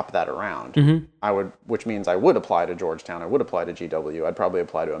would shop that around. Which means I would apply to Georgetown, I would apply to GW, I'd probably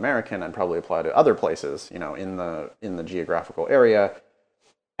apply to American, I'd probably apply to other places, in the geographical area,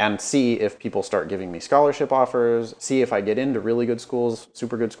 and see if people start giving me scholarship offers, see if I get into really good schools,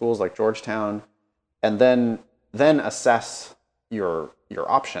 super good schools like Georgetown, and then assess your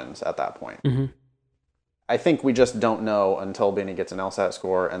options at that point. I think we just don't know until Benny gets an LSAT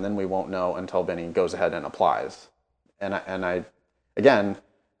score, and then we won't know until Benny goes ahead and applies. And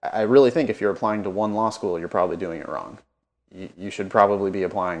I really think if you're applying to one law school, you're probably doing it wrong. You should probably be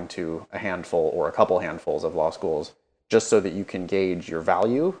applying to a handful or a couple handfuls of law schools just so that you can gauge your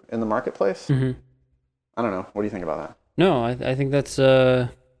value in the marketplace. I don't know. What do you think about that? No, I think that's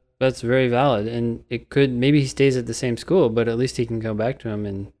very valid, and it could, maybe he stays at the same school, but at least he can go back to him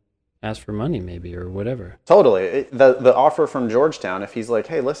and ask for money maybe or whatever. Totally. The offer from Georgetown, if he's like,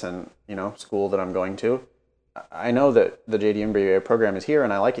 hey, listen, school that I'm going to, I know that the JD MBA program is here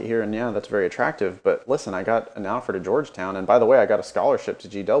and I like it here, and yeah, that's very attractive, but listen, I got an offer to Georgetown, and by the way, I got a scholarship to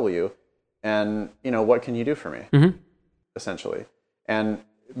GW, and what can you do for me? Essentially. And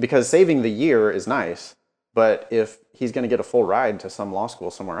because saving the year is nice, but if he's going to get a full ride to some law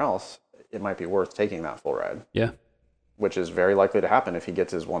school somewhere else, it might be worth taking that full ride. Yeah. Which is very likely to happen if he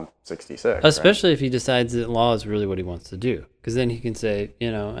gets his 166. Especially if he decides that law is really what he wants to do. Because then he can say,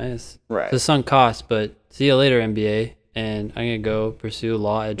 it's Right. a sunk cost, but see you later, MBA, and I'm going to go pursue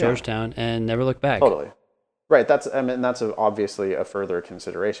law at Georgetown and never look back. Totally. Right. That's obviously a further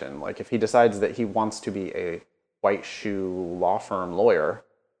consideration. Like if he decides that he wants to be a white shoe law firm lawyer,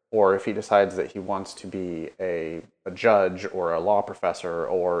 or if he decides that he wants to be a judge or a law professor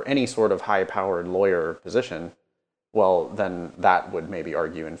or any sort of high-powered lawyer position, well, then that would maybe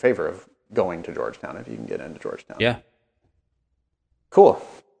argue in favor of going to Georgetown if you can get into Georgetown. Yeah. Cool.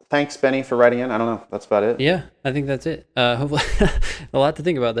 Thanks, Benny, for writing in. I don't know. That's about it. Yeah, I think that's it. Hopefully, a lot to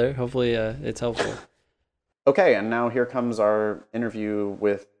think about there. Hopefully, it's helpful. Okay, and now here comes our interview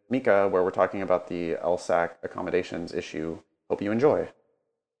with Mika, where we're talking about the LSAC accommodations issue. Hope you enjoy.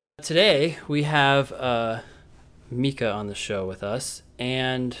 Today, we have Mika on the show with us,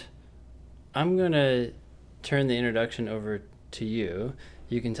 and I'm going to turn the introduction over to you.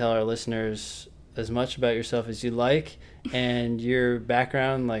 You can tell our listeners as much about yourself as you like and your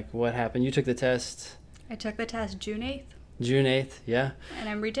background, like what happened. You took the test. I took the test June 8th. June 8th, yeah. And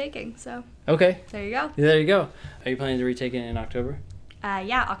I'm retaking, so. Okay. There you go. There you go. Are you planning to retake it in October?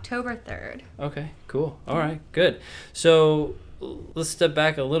 Yeah, October 3rd. Okay, cool. All right, good. So let's step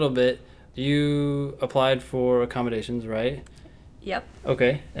back a little bit. You applied for accommodations, right? Yep.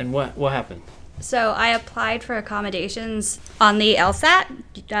 Okay, and what happened? So I applied for accommodations on the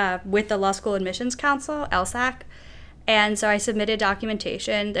LSAT with the Law School Admissions Council, LSAC. And so I submitted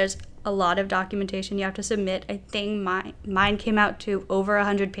documentation. There's a lot of documentation you have to submit. I think mine came out to over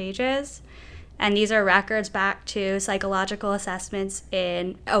 100 pages. And these are records back to psychological assessments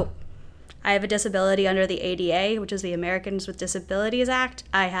I have a disability under the ADA, which is the Americans with Disabilities Act.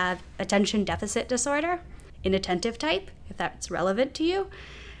 I have attention deficit disorder, inattentive type, if that's relevant to you.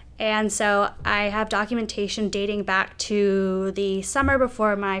 And so I have documentation dating back to the summer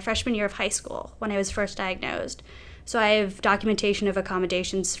before my freshman year of high school when I was first diagnosed. So I have documentation of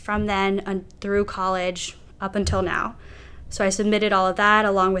accommodations from then through college up until now. So I submitted all of that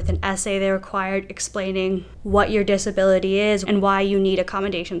along with an essay they required explaining what your disability is and why you need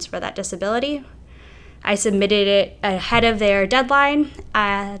accommodations for that disability. I submitted it ahead of their deadline.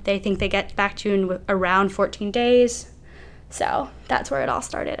 They think they get back to you in around 14 days. So that's where it all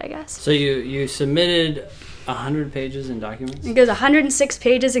started, I guess. So you submitted 100 pages in documents? It goes 106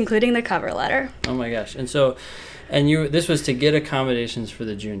 pages, including the cover letter. Oh my gosh. And this was to get accommodations for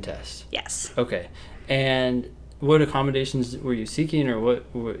the June test? Yes. Okay. And what accommodations were you seeking, or what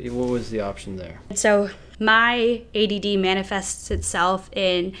was the option there? So my ADD manifests itself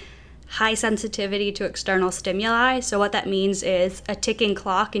in high sensitivity to external stimuli. So what that means is a ticking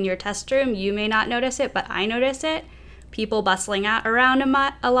clock in your test room. You may not notice it, but I notice it. People bustling around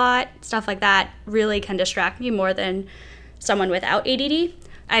a lot, stuff like that really can distract me more than someone without ADD.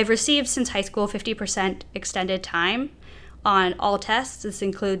 I've received since high school 50% extended time on all tests. This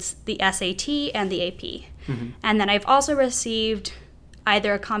includes the SAT and the AP. Mm-hmm. And then I've also received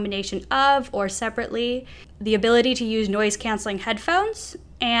either a combination of or separately the ability to use noise-canceling headphones,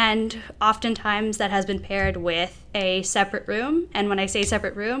 and oftentimes that has been paired with a separate room. And when I say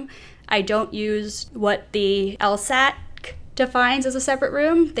separate room, I don't use what the LSAT defines as a separate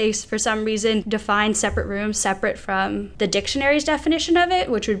room. They, for some reason, define separate rooms separate from the dictionary's definition of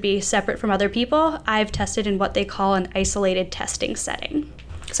it, which would be separate from other people. I've tested in what they call an isolated testing setting.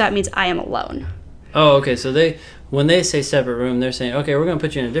 So that means I am alone. Oh, okay. So when they say separate room, they're saying, okay, we're going to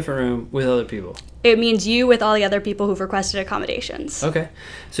put you in a different room with other people. It means you with all the other people who've requested accommodations. Okay.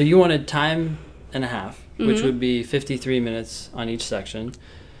 So you wanted time and a half, which would be 53 minutes on each section.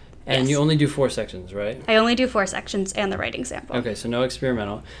 And Yes. You only do 4 sections, right? I only do 4 sections and the writing sample. Okay, so no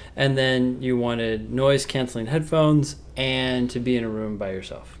experimental. And then you wanted noise-canceling headphones and to be in a room by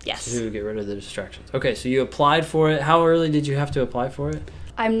yourself. Yes. To get rid of the distractions. Okay, so you applied for it. How early did you have to apply for it?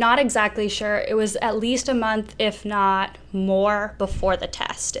 I'm not exactly sure. It was at least a month, if not more, before the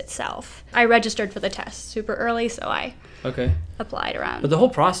test itself. I registered for the test super early, so I applied around. But the whole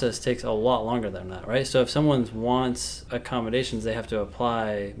process takes a lot longer than that, right? So if someone wants accommodations, they have to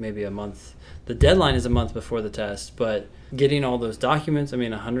apply maybe a month. The deadline is a month before the test, but getting all those documents,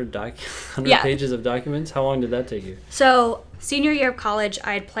 100 pages of documents, how long did that take you? So senior year of college,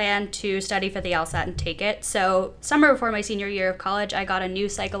 I had planned to study for the LSAT and take it. So summer before my senior year of college, I got a new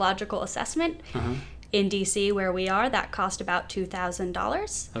psychological assessment in DC where we are. That cost about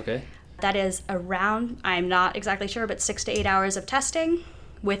 $2,000. Okay. That is around, I'm not exactly sure, but 6 to 8 hours of testing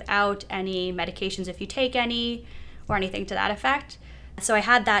without any medications if you take any or anything to that effect. So I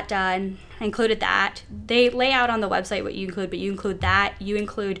had that done. I included that. They lay out on the website what you include, but you include that. You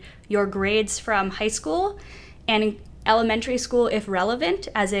include your grades from high school and elementary school if relevant,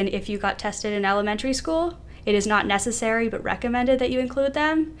 as in if you got tested in elementary school. It is not necessary but recommended that you include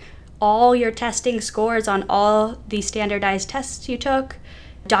them. All your testing scores on all the standardized tests you took,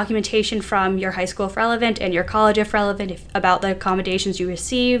 documentation from your high school if relevant and your college if relevant about the accommodations you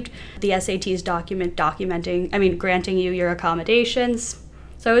received, the SAT's granting you your accommodations,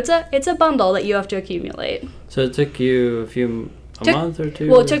 So it's a bundle that you have to accumulate. So it took you a month or two?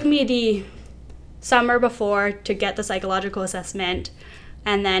 Well, it took me the summer before to get the psychological assessment,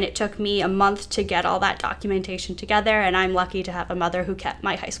 and then it took me a month to get all that documentation together, and I'm lucky to have a mother who kept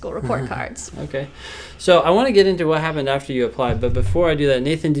my high school report cards. Okay. So I want to get into what happened after you applied, but before I do that,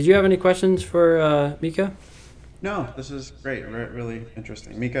 Nathan, did you have any questions for Mika? No, this is great. Really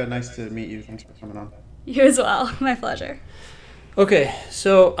interesting. Mika, nice to meet you. Thanks for coming on. You as well. My pleasure. Okay,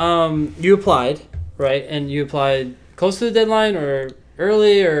 so you applied, right? And you applied close to the deadline or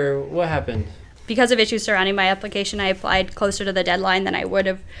early, or what happened? Because of issues surrounding my application, I applied closer to the deadline than I would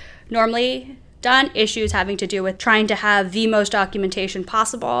have normally done. Issues having to do with trying to have the most documentation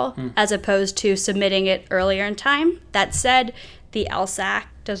possible as opposed to submitting it earlier in time. That said, the LSAC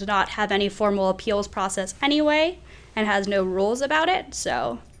does not have any formal appeals process anyway and has no rules about it,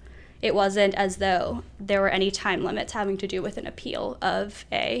 so it wasn't as though there were any time limits having to do with an appeal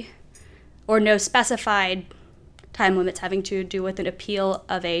or no specified time limits having to do with an appeal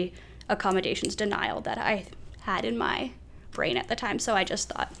of a accommodations denial that I had in my brain at the time. So I just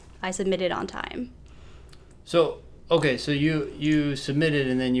thought I submitted on time. So, okay, so you submitted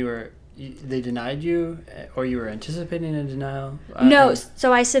and then they denied you, or you were anticipating a denial? No,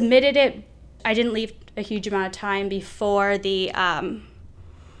 so I submitted it. I didn't leave a huge amount of time before the final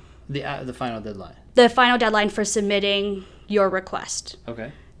deadline. The final deadline for submitting your request.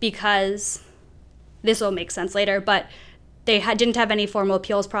 Okay. Because this will make sense later, but they didn't have any formal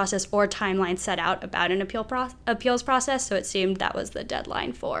appeals process or timeline set out about an appeals process, so it seemed that was the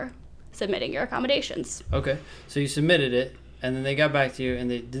deadline for submitting your accommodations. Okay, so you submitted it, and then they got back to you, and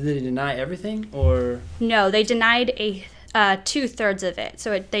did they deny everything, or? No, they denied 2/3 of it,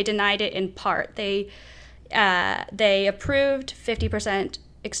 so they denied it in part. They approved 50%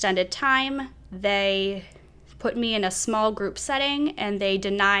 extended time. They put me in a small group setting, and they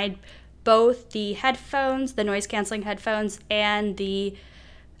denied both the headphones, the noise-canceling headphones, and the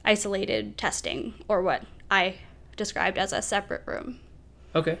isolated testing, or what I described as a separate room.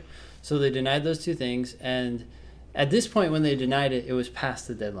 Okay, so they denied those two things, and at this point when they denied it, it was past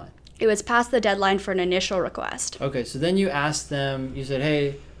the deadline. It was past the deadline for an initial request. Okay, so then you asked them, you said,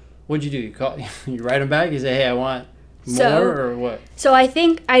 hey, what'd you do? You write them back? You say, hey, I want more, or what? So I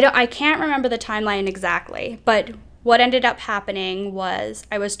think, I can't remember the timeline exactly, but what ended up happening was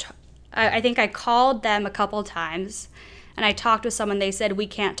I think I called them a couple times, and I talked with someone. They said, we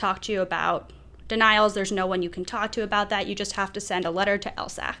can't talk to you about denials. There's no one you can talk to about that. You just have to send a letter to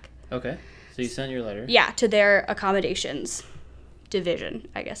LSAC. Okay, so you sent your letter. Yeah, to their accommodations division,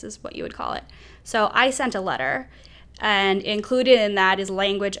 I guess is what you would call it. So I sent a letter, and included in that is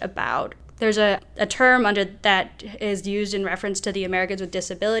language about, there's a term under that is used in reference to the Americans with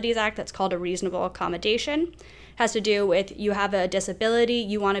Disabilities Act that's called a reasonable accommodation. Has to do with, you have a disability,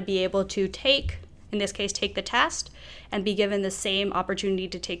 you want to be able to take the test, and be given the same opportunity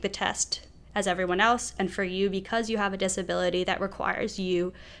to take the test as everyone else. And for you, because you have a disability, that requires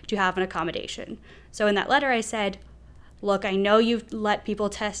you to have an accommodation. So in that letter I said, look, I know you've let people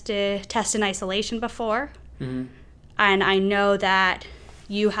test in isolation before, and I know that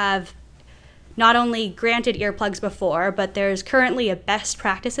you have not only granted earplugs before, but there's currently a best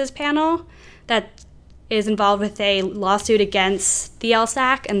practices panel that is involved with a lawsuit against the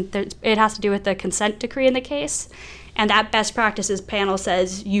LSAC, and it has to do with the consent decree in the case. And that best practices panel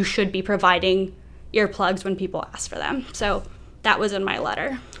says you should be providing earplugs when people ask for them. So that was in my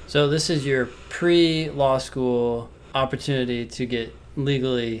letter. So this is your pre-law school opportunity to get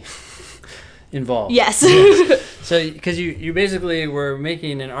legally involved. Yes. So, because you basically were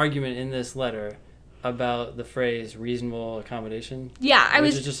making an argument in this letter about the phrase reasonable accommodation. Yeah,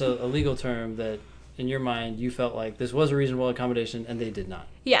 which is just a legal term that, in your mind, you felt like this was a reasonable accommodation, and they did not.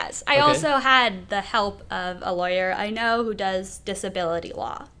 Yes. I also had the help of a lawyer I know who does disability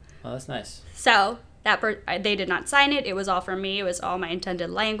law. Oh, that's nice. So they did not sign it. It was all for me. It was all my intended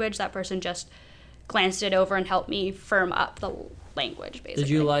language. That person just glanced it over and helped me firm up the language, basically. Did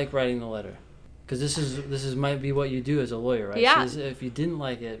you like writing the letter? Because this is might be what you do as a lawyer, right? Yeah. So if you didn't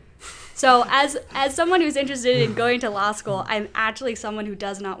like it. So as someone who's interested in going to law school, I'm actually someone who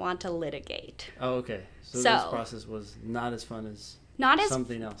does not want to litigate. Oh, okay. So this process was not as fun as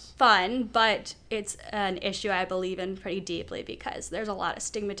something else. Fun, but it's an issue I believe in pretty deeply because there's a lot of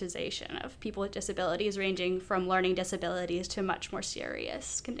stigmatization of people with disabilities, ranging from learning disabilities to much more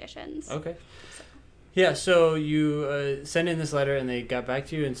serious conditions. Okay. Yeah, so you sent in this letter and they got back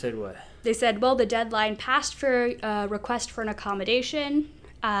to you and said what? They said, well, the deadline passed for a request for an accommodation.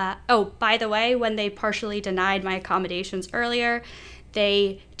 By the way, when they partially denied my accommodations earlier,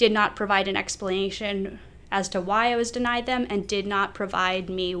 they did not provide an explanation as to why I was denied them and did not provide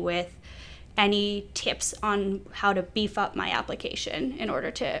me with any tips on how to beef up my application in order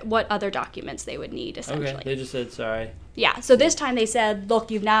to what other documents they would need, essentially. Okay, they just said sorry. Yeah, so this time they said,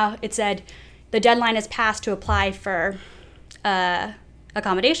 look, it said the deadline is passed to apply for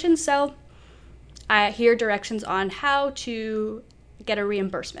accommodations, so I hear directions on how to get a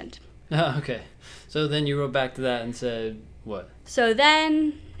reimbursement. Oh, okay. So then you wrote back to that and said what? So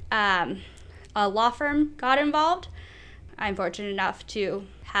then a law firm got involved. I'm fortunate enough to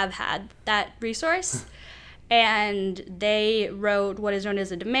have had that resource. And they wrote what is known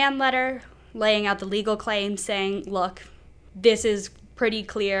as a demand letter, laying out the legal claim, saying, look, this is pretty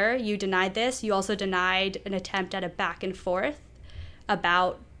clear. You denied this. You also denied an attempt at a back and forth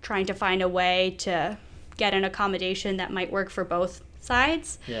about trying to find a way to get an accommodation that might work for both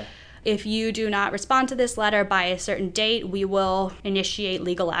sides. Yeah. If you do not respond to this letter by a certain date, we will initiate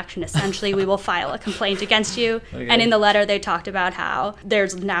legal action. Essentially, we will file a complaint against you. Okay. And in the letter, they talked about how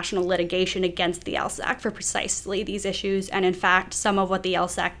there's national litigation against the LSAC for precisely these issues. And in fact, some of what the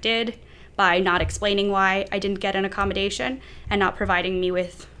LSAC did by not explaining why I didn't get an accommodation and not providing me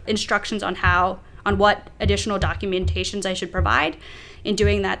with instructions on what additional documentations I should provide. In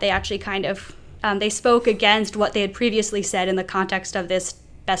doing that, they actually kind of, they spoke against what they had previously said in the context of this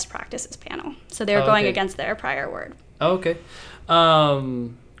best practices panel. So they were going against their prior word. Oh, okay.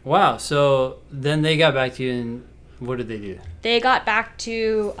 Wow. So then they got back to you, and what did they do? They got back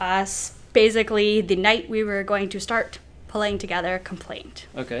to us basically the night we were going to start pulling together a complaint.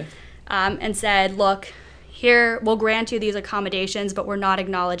 Okay. And said, look, here, we'll grant you these accommodations, but we're not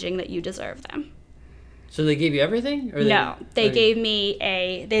acknowledging that you deserve them. So they gave you everything? Or No, they gave me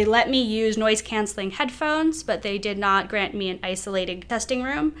they let me use noise canceling headphones, but they did not grant me an isolated testing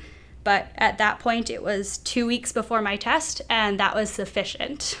room. But at that point, it was 2 weeks before my test, and that was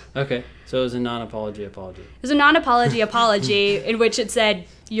sufficient. Okay, so it was a non-apology apology. It was a non-apology apology in which it said,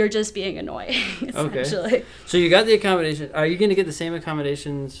 you're just being annoying, essentially. Okay. So you got the accommodation. Are you going to get the same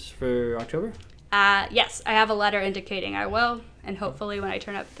accommodations for October? Yes, I have a letter indicating I will, and hopefully when I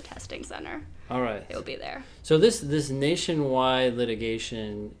turn up at the testing center, all right, it will be there. So this nationwide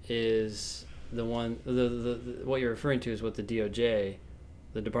litigation is the one, the what you're referring to is what the DOJ,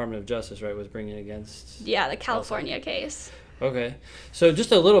 the Department of Justice, right, was bringing against. Yeah, the California case. Okay, so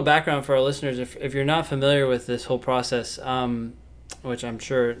just a little background for our listeners, if you're not familiar with this whole process, which I'm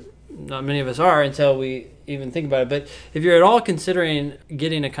sure not many of us are until we even think about it, but if you're at all considering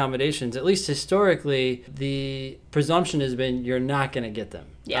getting accommodations, at least historically, the presumption has been you're not going to get them.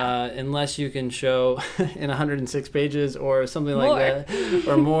 Yeah. Unless you can show in 106 pages or something like that,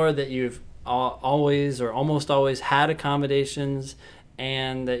 or more, that you've always or almost always had accommodations,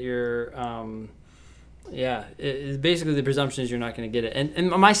 and that you're, basically the presumption is you're not going to get it. And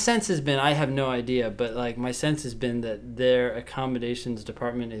my sense has been, I have no idea, but like my sense has been that their accommodations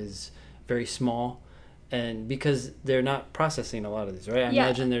department is very small, and because they're not processing a lot of these, right? I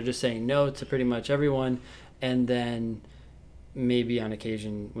imagine they're just saying no to pretty much everyone, and then maybe on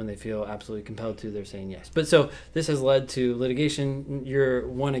occasion when they feel absolutely compelled to, they're saying yes. But so this has led to litigation. You're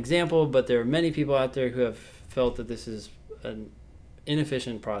one example, but there are many people out there who have felt that this is an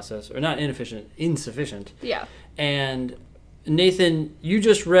inefficient process, or not inefficient, insufficient. Yeah. And Nathan, you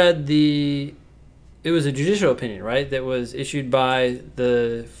just read it was a judicial opinion, right? That was issued by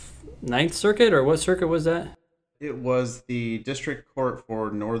the Ninth Circuit, or what circuit was that? It was the District Court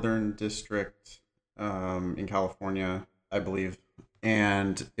for Northern District in California, I believe.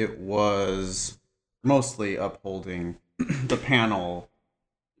 And it was mostly upholding the panel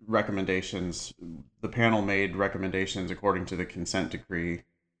recommendations. The panel made recommendations according to the consent decree,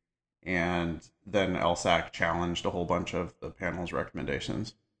 and then LSAC challenged a whole bunch of the panel's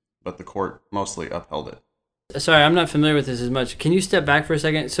recommendations, but the court mostly upheld it. Sorry, I'm not familiar with this as much. Can you step back for a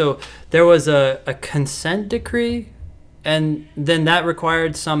second? So there was a consent decree, and then that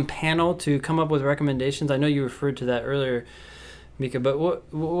required some panel to come up with recommendations. I know you referred to that earlier, Mika, but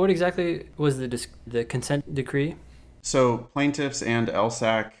what exactly was the consent decree? So plaintiffs and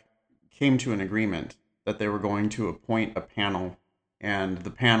LSAC came to an agreement that they were going to appoint a panel, and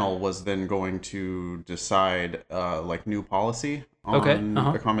the panel was then going to decide new policy on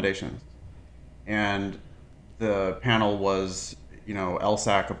accommodations. And the panel was,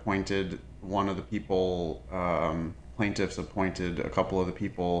 LSAC appointed one of the people, plaintiffs appointed a couple of the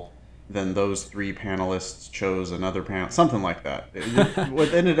people, then those three panelists chose another panel, something like that.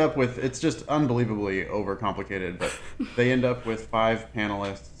 What ended up with, it's just unbelievably overcomplicated, but they end up with 5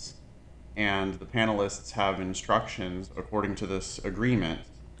 panelists, and the panelists have instructions according to this agreement.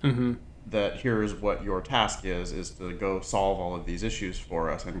 Mm-hmm. that here's what your task is to go solve all of these issues for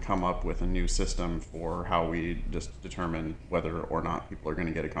us and come up with a new system for how we just determine whether or not people are going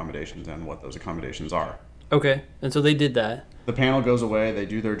to get accommodations and what those accommodations are. Okay, and so they did that. The panel goes away, they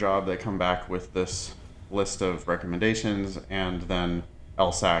do their job, they come back with this list of recommendations, and then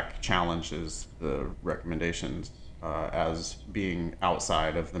LSAC challenges the recommendations as being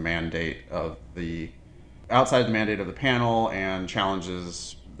outside the mandate of the panel, and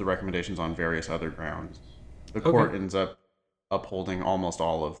challenges the recommendations on various other grounds. The court ends up upholding almost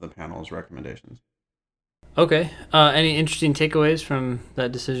all of the panel's recommendations. Okay. Any interesting takeaways from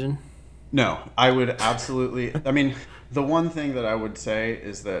that decision? No, I would absolutely. I mean, the one thing that I would say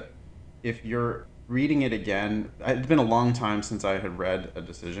is that if you're reading it again, it's been a long time since I had read a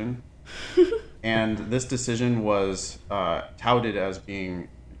decision, and this decision was touted as being,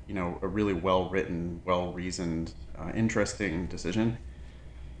 a really well-written, well-reasoned, interesting decision.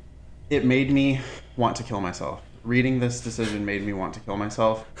 It made me want to kill myself. Reading this decision made me want to kill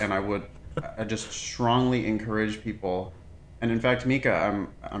myself, and I just strongly encourage people. And in fact, Mika,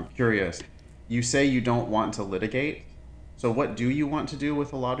 I'm curious. You say you don't want to litigate. So what do you want to do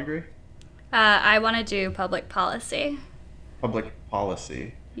with a law degree? I want to do public policy. Public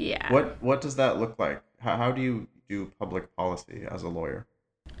policy. Yeah. What does that look like? How do you do public policy as a lawyer?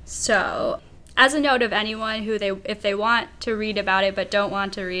 So, as a note of anyone if they want to read about it but don't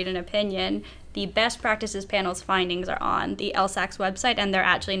want to read an opinion, the best practices panel's findings are on the LSAC's website, and they're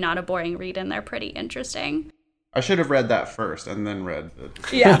actually not a boring read, and they're pretty interesting. I should have read that first and then read the...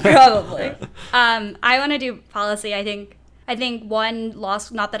 Yeah, probably. I want to do policy. I think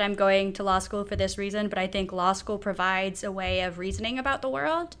not that I'm going to law school for this reason, but I think law school provides a way of reasoning about the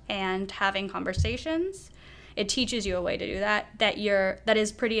world and having conversations. It teaches you a way to do that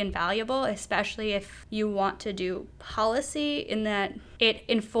is pretty invaluable, especially if you want to do policy, in that it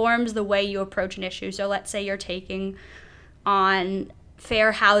informs the way you approach an issue. So let's say you're taking on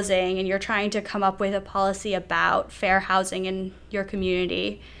fair housing and you're trying to come up with a policy about fair housing in your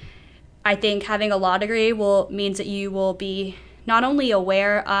community. I think having a law degree means that you will be not only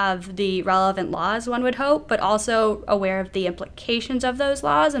aware of the relevant laws, one would hope, but also aware of the implications of those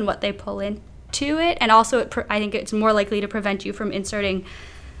laws and what they pull into it. And also, I think it's more likely to prevent you from inserting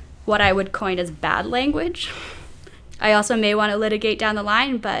what I would coin as bad language. I also may want to litigate down the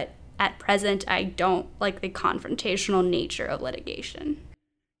line, but at present, I don't like the confrontational nature of litigation.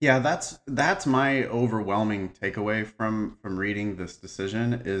 Yeah, that's my overwhelming takeaway from reading this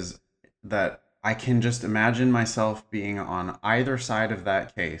decision, is that I can just imagine myself being on either side of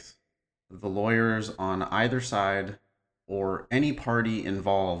that case, the lawyers on either side, or any party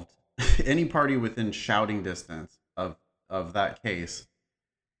involved, any party within shouting distance of that case,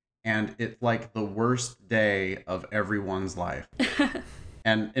 and it's like the worst day of everyone's life.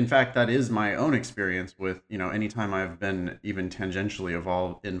 And in fact, that is my own experience with, anytime I've been even tangentially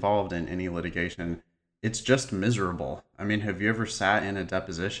involved in any litigation, it's just miserable. I mean, have you ever sat in a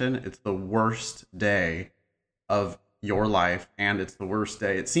deposition? It's the worst day of your life, and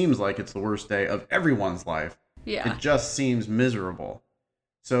it seems like it's the worst day of everyone's life. Yeah. It just seems miserable.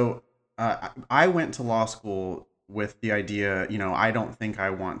 So I went to law school with the idea, I don't think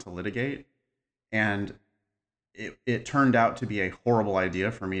I want to litigate. And it turned out to be a horrible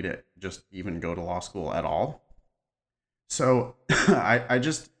idea for me to just even go to law school at all. So I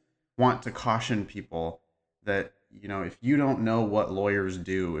just want to caution people that, if you don't know what lawyers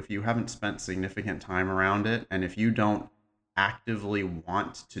do, if you haven't spent significant time around it, and if you don't actively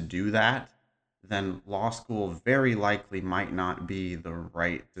want to do that, then law school very likely might not be the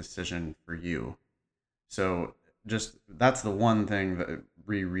right decision for you. So just that's the one thing that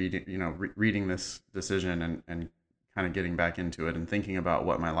reading this decision and kind of getting back into it and thinking about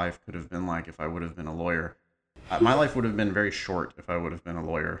what my life could have been like if I would have been a lawyer. My life would have been very short if I would have been a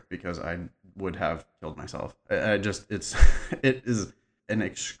lawyer, because I would have killed myself. It is an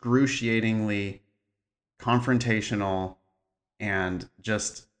excruciatingly confrontational and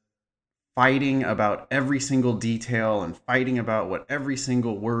just fighting about every single detail and fighting about what every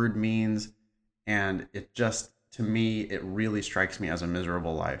single word means. And it just, to me, it really strikes me as a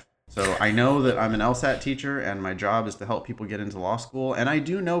miserable life. So I know that I'm an LSAT teacher and my job is to help people get into law school. And I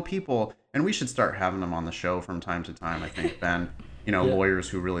do know people, and we should start having them on the show from time to time, I think, Ben, lawyers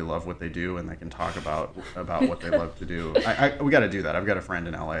who really love what they do and they can talk about what they love to do. We got to do that. I've got a friend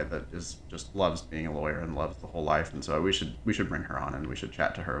in LA that just loves being a lawyer and loves the whole life. And so we should bring her on and we should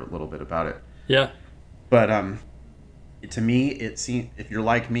chat to her a little bit about it. Yeah. But to me, it seems, if you're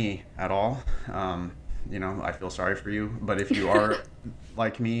like me at all, I feel sorry for you. But if you are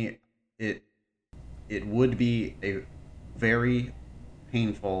like me, it would be a very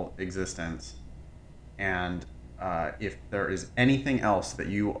painful existence. And if there is anything else that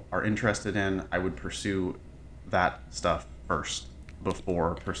you are interested in, I would pursue that stuff first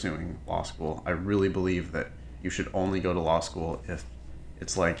before pursuing law school. I really believe that you should only go to law school if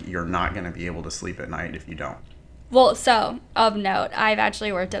it's like you're not going to be able to sleep at night if you don't. Well, so, of note, I've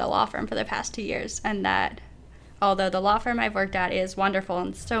actually worked at a law firm for the past 2 years, and that although the law firm I've worked at is wonderful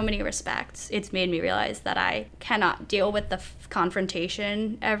in so many respects, it's made me realize that I cannot deal with the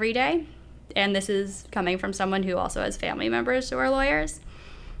confrontation every day. And this is coming from someone who also has family members who are lawyers.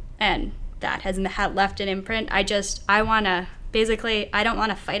 And that has left an imprint. I don't want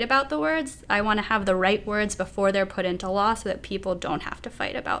to fight about the words. I want to have the right words before they're put into law so that people don't have to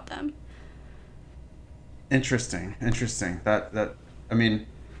fight about them. Interesting. That I mean,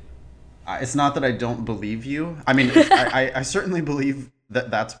 it's not that I don't believe you. I mean, I certainly believe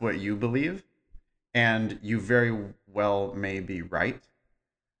that that's what you believe, and you very well may be right.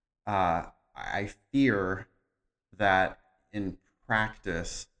 I fear that in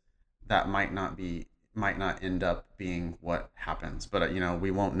practice, that might not end up being what happens. But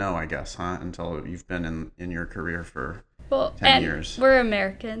we won't know, I guess, until you've been in your career for 10 years. We're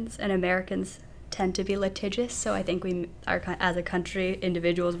Americans, and Americans tend to be litigious, so I think we are, as a country,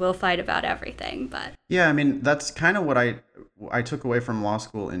 individuals will fight about everything. But yeah, I mean, that's kind of what I took away from law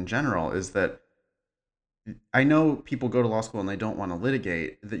school in general, is that I know people go to law school and they don't want to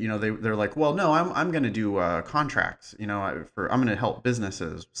litigate. That they're like, well, no, I'm going to do contracts. I'm going to help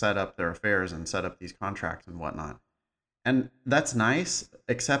businesses set up their affairs and set up these contracts and whatnot. And that's nice,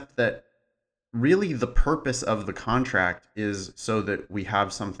 except that really the purpose of the contract is so that we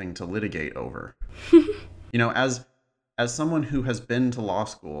have something to litigate over. As someone who has been to law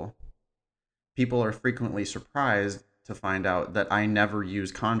school, people are frequently surprised to find out that I never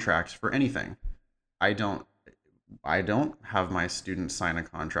use contracts for anything. I don't have my students sign a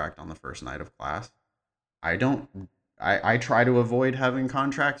contract on the first night of class. I try to avoid having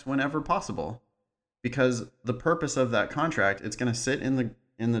contracts whenever possible, because the purpose of that contract, it's going to sit in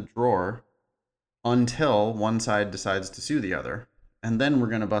the drawer until one side decides to sue the other, and then we're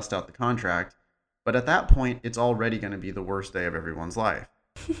going to bust out the contract. But at that point, it's already going to be the worst day of everyone's life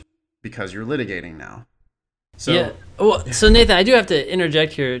because you're litigating now. So, yeah. Well, so Nathan, I do have to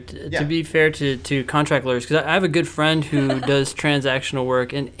interject here to be fair to contract lawyers, because I have a good friend who does transactional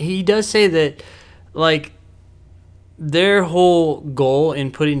work, and he does say that, like, their whole goal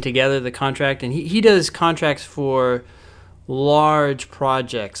in putting together the contract, and he does contracts for large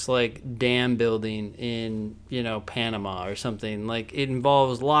projects like dam building in Panama or something. Like, it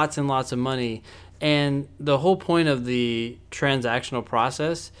involves lots and lots of money, and the whole point of the transactional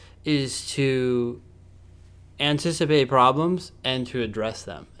process is to anticipate problems and to address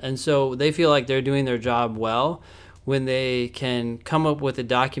them. And so they feel like they're doing their job well when they can come up with a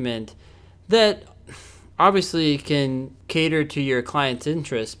document that obviously can cater to your client's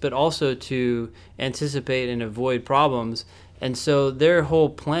interests, but also to anticipate and avoid problems. And so their whole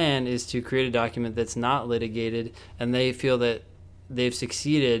plan is to create a document that's not litigated, and they feel that they've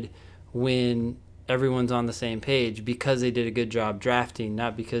succeeded when everyone's on the same page because they did a good job drafting,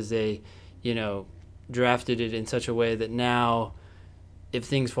 not because they, drafted it in such a way that now if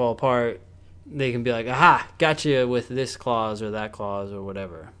things fall apart, they can be like, aha, gotcha with this clause or that clause or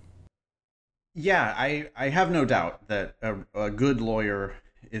whatever. Yeah, I have no doubt that a good lawyer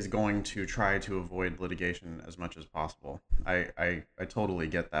is going to try to avoid litigation as much as possible. I totally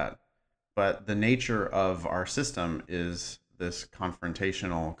get that. But the nature of our system is this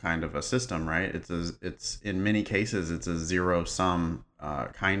confrontational kind of a system, right? It's in many cases, it's a zero-sum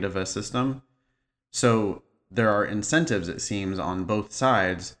kind of a system. So there are incentives, it seems, on both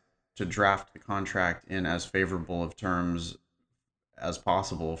sides to draft the contract in as favorable of terms as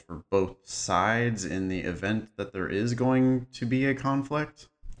possible for both sides in the event that there is going to be a conflict.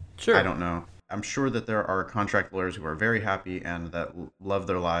 Sure. I don't know. I'm sure that there are contract lawyers who are very happy and that love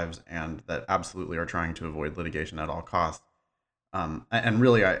their lives and that absolutely are trying to avoid litigation at all costs. And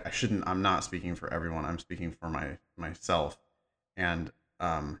really, I'm not speaking for everyone. I'm speaking for myself. And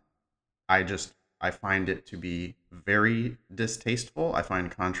I find it to be very distasteful. I find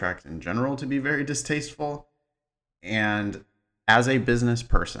contracts in general to be very distasteful. And as a business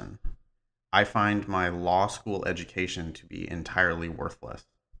person, I find my law school education to be entirely worthless.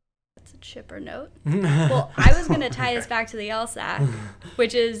 That's a chipper note. Well, I was going to tie this back to the LSAT,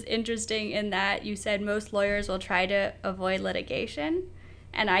 which is interesting in that you said most lawyers will try to avoid litigation.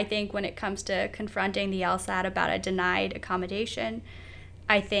 And I think when it comes to confronting the LSAT about a denied accommodation,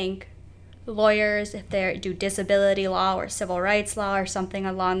 I think lawyers, if they do disability law or civil rights law or something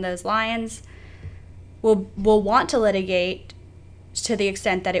along those lines, will want to litigate to the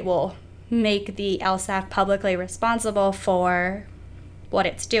extent that it will make the LSAC publicly responsible for what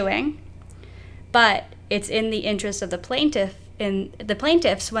it's doing. But it's in the interest of the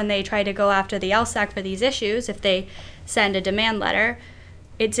plaintiffs when they try to go after the LSAC for these issues, if they send a demand letter,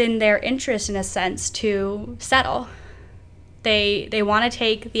 it's in their interest, in a sense, to settle. They want to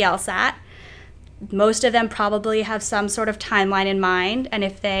take the LSAT. Most of them probably have some sort of timeline in mind, and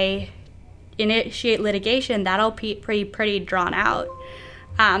if they initiate litigation, that'll be pretty drawn out.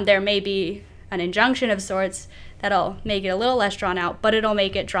 There may be an injunction of sorts that'll make it a little less drawn out, but it'll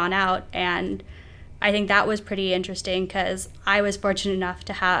make it drawn out. And I think that was pretty interesting because I was fortunate enough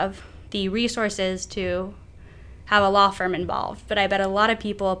to have the resources to have a law firm involved. But I bet a lot of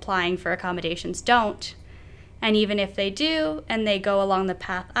people applying for accommodations don't. And even if they do, and they go along the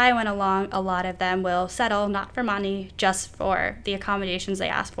path I went along, a lot of them will settle, not for money, just for the accommodations they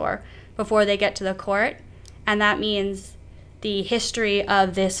asked for before they get to the court. And that means the history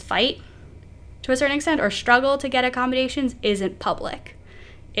of this fight, to a certain extent, or struggle to get accommodations, isn't public.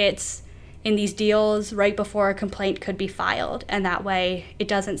 It's in these deals right before a complaint could be filed, and that way it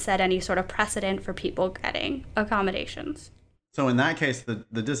doesn't set any sort of precedent for people getting accommodations. So in that case, the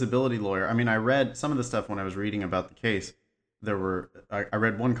disability lawyer, I mean, I read some of the stuff when I was reading about the case. I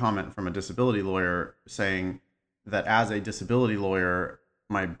read one comment from a disability lawyer saying that as a disability lawyer,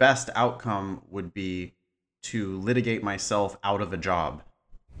 my best outcome would be to litigate myself out of a job.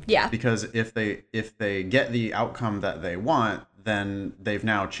 Yeah. Because if they get the outcome that they want, then they've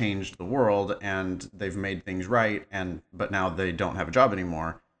now changed the world and they've made things right, but now they don't have a job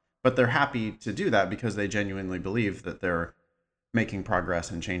anymore. But they're happy to do that because they genuinely believe that they're making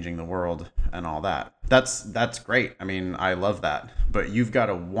progress and changing the world and all that. That's great. I mean, I love that. But you've got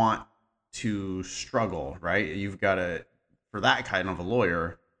to want to struggle, right? You've got to, for that kind of a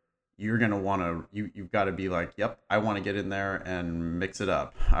lawyer, you're going to want to, you've got to be like, yep, I want to get in there and mix it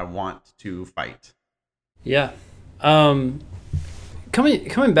up. I want to fight. Yeah. Coming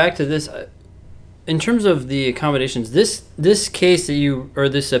back to this, in terms of the accommodations, this case that or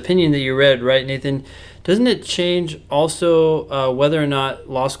this opinion that you read, right, Nathan, doesn't it change also whether or not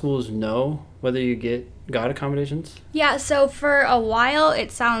law schools know whether you got accommodations? Yeah, so for a while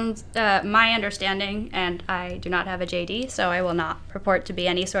it sounds, my understanding, and I do not have a JD, so I will not purport to be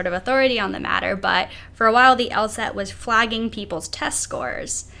any sort of authority on the matter, but for a while the LSAT was flagging people's test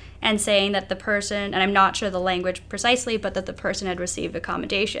scores and saying that the person, and I'm not sure the language precisely, but that the person had received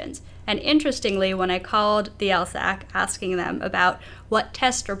accommodations. And interestingly, when I called the LSAC asking them about what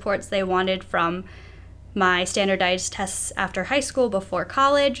test reports they wanted from my standardized tests after high school before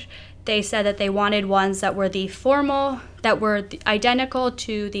college, they said that they wanted ones that were identical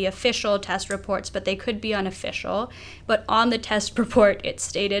to the official test reports, but they could be unofficial. But on the test report, it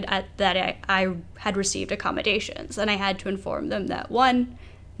stated that I had received accommodations, and I had to inform them that, one,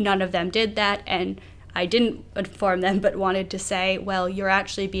 none of them did that, and I didn't inform them, but wanted to say, well, you're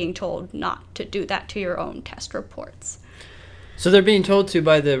actually being told not to do that to your own test reports. So they're being told to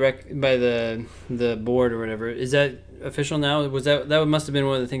by the board or whatever. Is that official now? Was that must have been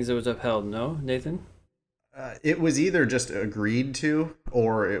one of the things that was upheld? No, Nathan? It was either just agreed to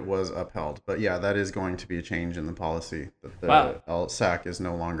or it was upheld. But yeah, that is going to be a change in the policy. That the LSAC is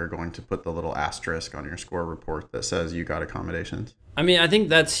no longer going to put the little asterisk on your score report that says you got accommodations. I mean, I think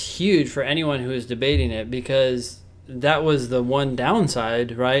that's huge for anyone who is debating it, because that was the one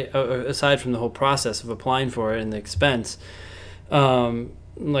downside, right? Aside from the whole process of applying for it and the expense.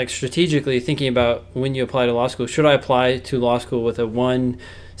 Like strategically thinking about when you apply to law school, should I apply to law school with a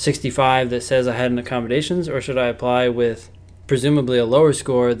 165 that says I had an accommodations, or should I apply with presumably a lower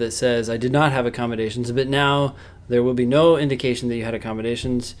score that says I did not have accommodations, but now there will be no indication that you had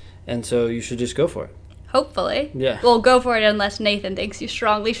accommodations, and so you should just go for it? Hopefully. Yeah. Well, go for it unless Nathan thinks you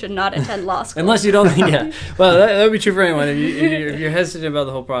strongly should not attend law school. Unless you don't think, yeah. Well, that would be true for anyone if you're hesitant about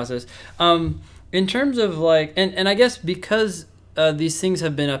the whole process. In terms of like, and I guess because these things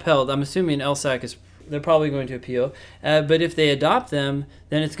have been upheld, I'm assuming LSAC they're probably going to appeal. But if they adopt them,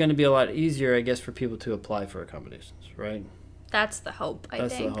 then it's going to be a lot easier, I guess, for people to apply for accommodations, right? That's the hope, I think.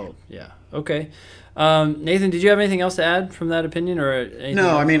 That's the hope, yeah. Okay. Nathan, did you have anything else to add from that opinion? Or anything No,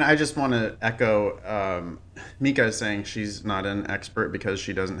 else? I mean, I just want to echo Mika is saying she's not an expert because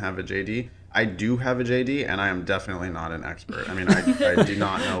she doesn't have a JD. I do have a JD, and I am definitely not an expert. I mean, I do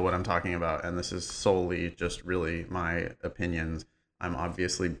not know what I'm talking about, and this is solely just really my opinions. I'm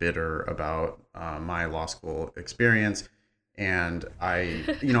obviously bitter about my law school experience, and I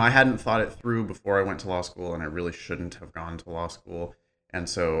hadn't thought it through before I went to law school, and I really shouldn't have gone to law school. And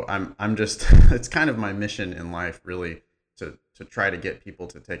so I'm just, it's kind of my mission in life, really, to try to get people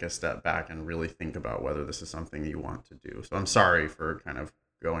to take a step back and really think about whether this is something you want to do. So I'm sorry for kind of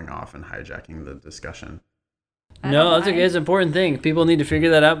going off and hijacking the discussion. No, that's okay. It's an important thing. People need to figure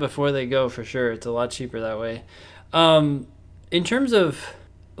that out before they go, for sure. It's a lot cheaper that way. In terms of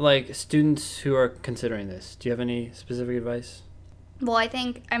like students who are considering this, do you have any specific advice? Well,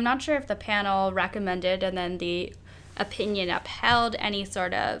 I'm not sure if the panel recommended and then the opinion upheld any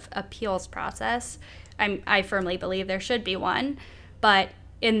sort of appeals process. I firmly believe there should be one, but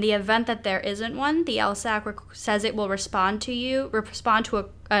in the event that there isn't one, the LSAC says it will respond to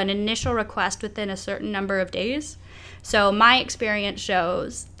an initial request within a certain number of days. So my experience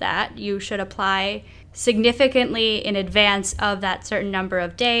shows that you should apply significantly in advance of that certain number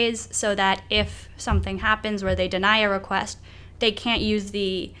of days so that if something happens where they deny a request, they can't use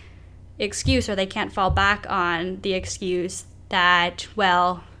the excuse, or they can't fall back on the excuse that,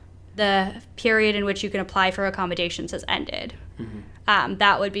 well, the period in which you can apply for accommodations has ended. Mm-hmm.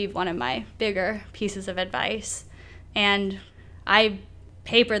 That would be one of my bigger pieces of advice. And I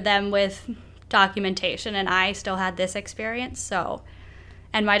papered them with documentation, and I still had this experience.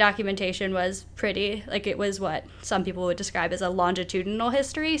 And my documentation was pretty, like, it was what some people would describe as a longitudinal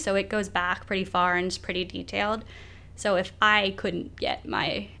history. So it goes back pretty far and is pretty detailed. So if I couldn't get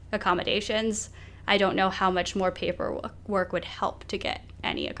my accommodations, I don't know how much more paperwork would help to get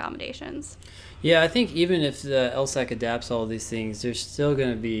any accommodations. Yeah, I think even if the LSAC adapts all of these things, there's still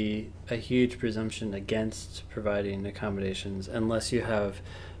going to be a huge presumption against providing accommodations unless you have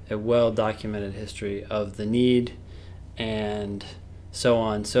a well-documented history of the need and so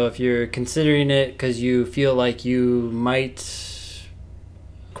on. So if you're considering it because you feel like you might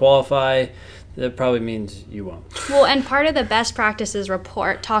qualify, that probably means you won't. Well, and part of the best practices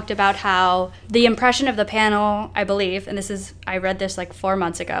report talked about how the impression of the panel, I believe, and I read this like 4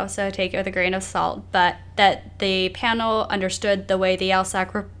 months ago, so take it with a grain of salt, but that the panel understood the way the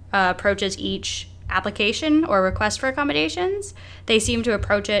LSAC approaches each application or request for accommodations. They seem to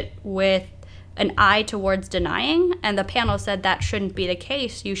approach it with an eye towards denying, and the panel said that shouldn't be the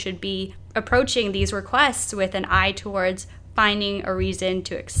case. You should be approaching these requests with an eye towards finding a reason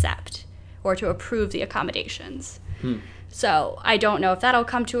to accept or to approve the accommodations. So I don't know if that'll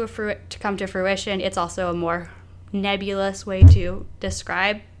come to fruition. It's also a more nebulous way to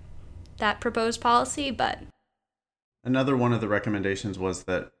describe that proposed policy, but another one of the recommendations was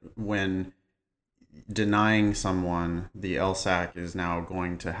that when denying someone, the LSAC is now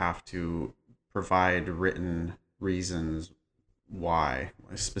going to have to provide written reasons why,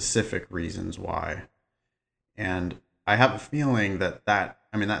 specific reasons why. And I have a feeling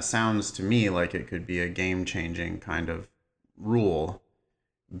that sounds to me like it could be a game-changing kind of rule,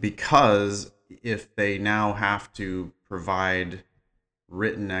 because if they now have to provide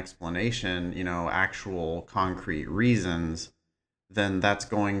written explanation, actual concrete reasons, then that's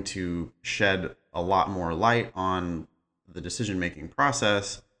going to shed a lot more light on the decision-making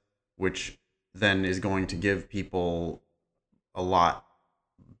process, which then is going to give people a lot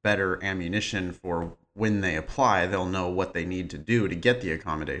better ammunition for when they apply. They'll know what they need to do to get the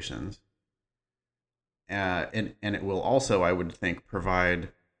accommodations. And it will also, I would think, provide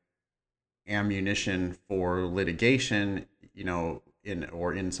ammunition for litigation,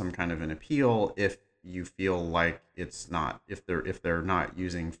 in some kind of an appeal, if you feel like if they're not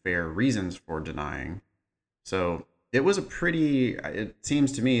using fair reasons for denying. So it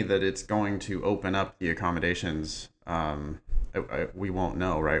seems to me that it's going to open up the accommodations. We won't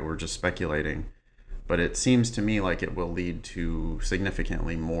know, right? We're just speculating. But it seems to me like it will lead to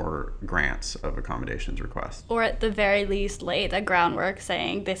significantly more grants of accommodations requests. Or at the very least, lay the groundwork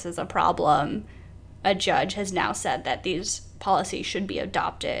saying this is a problem. A judge has now said that these policies should be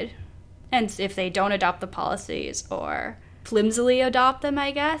adopted. And if they don't adopt the policies or flimsily adopt them,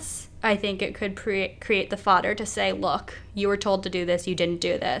 I guess, I think it could create the fodder to say, look, you were told to do this, you didn't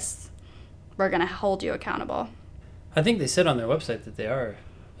do this. We're going to hold you accountable. I think they said on their website that they are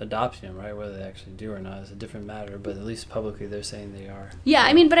adopting them, right? Whether they actually do or not is a different matter, but at least publicly they're saying they are.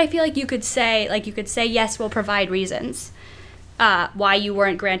 Yeah, but I feel like you could say, yes, we'll provide reasons why you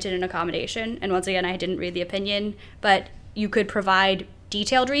weren't granted an accommodation. And once again, I didn't read the opinion, but you could provide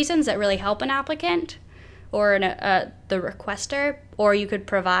detailed reasons that really help an applicant or the requester, or you could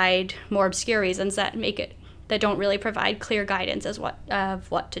provide more obscure reasons that don't really provide clear guidance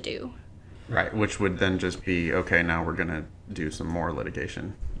of what to do. Right, which would then just be, okay, now we're going to do some more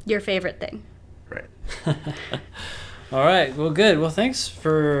litigation. Your favorite thing. Right. All right, well, good. Well, thanks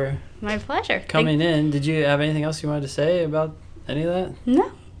for my pleasure coming in. Did you have anything else you wanted to say about any of that?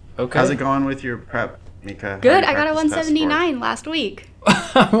 No. Okay. How's it going with your prep Mika? Good. I got a 179 last week.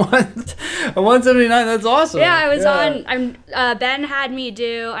 A 179. That's awesome. Yeah, I was on. Ben had me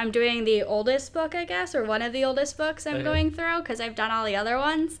do. I'm doing the oldest book, I guess, or one of the oldest books I'm going through because I've done all the other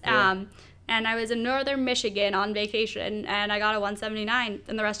ones. Yeah. And I was in northern Michigan on vacation, and I got a 179,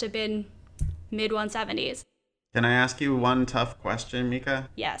 and the rest have been mid 170s. Can I ask you one tough question, Mika?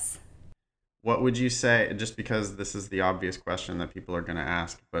 Yes. What would you say, just because this is the obvious question that people are going to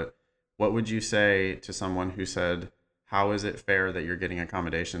ask, but what would you say to someone who said, how is it fair that you're getting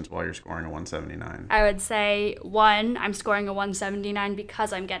accommodations while you're scoring a 179? I would say, 1, I'm scoring a 179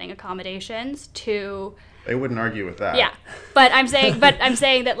 because I'm getting accommodations. 2, They wouldn't argue with that. yeah, but I'm saying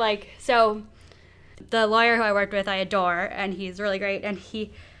that, like, so the lawyer who I worked with, I adore, and he's really great, and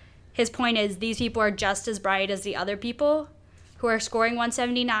his point is these people are just as bright as the other people who are scoring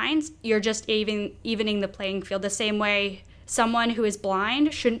 179s. You're just evening the playing field the same way someone who is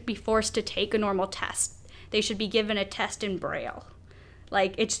blind shouldn't be forced to take a normal test. They should be given a test in Braille.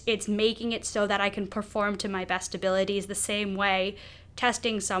 Like, it's making it so that I can perform to my best abilities the same way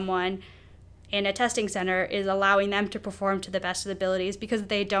testing someone in a testing center is allowing them to perform to the best of their abilities because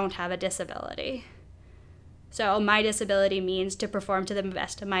they don't have a disability. So my disability means to perform to the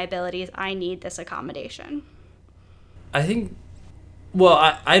best of my abilities, I need this accommodation. I think,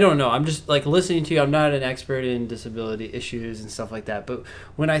 well, I don't know. I'm just like listening to you. I'm not an expert in disability issues and stuff like that. But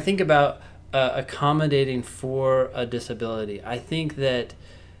when I think about accommodating for a disability, I think that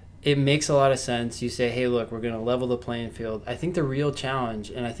it makes a lot of sense. You say, hey, look, we're going to level the playing field. I think the real challenge,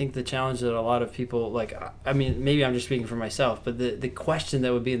 and I think the challenge that a lot of people, like, I mean, maybe I'm just speaking for myself, but the question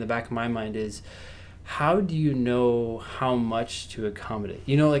that would be in the back of my mind is, how do you know how much to accommodate?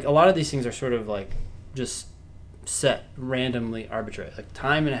 You know, like a lot of these things are sort of like just set randomly arbitrary, like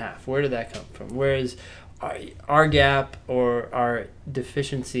time and a half. Where did that come from? Whereas our gap or our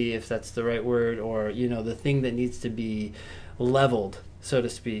deficiency, if that's the right word, or, you know, the thing that needs to be leveled, so to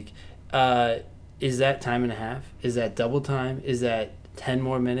speak, is that time and a half? Is that double time? Is that 10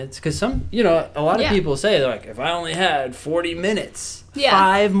 more minutes? Because some, you know, a lot of people say, they're like, if I only had 40 minutes,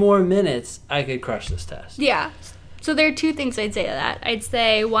 5 more minutes, I could crush this test. Yeah. So there are 2 things I'd say to that. I'd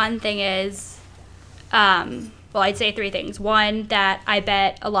say one thing is, I'd say 3 things. One, that I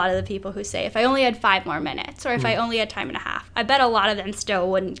bet a lot of the people who say, if I only had 5 more minutes, or if I only had time and a half, I bet a lot of them still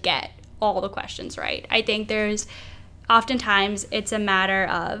wouldn't get all the questions right. I think oftentimes it's a matter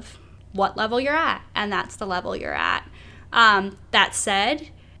of what level you're at, and that's the level you're at. That said,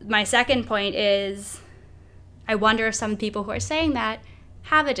 my second point is, I wonder if some people who are saying that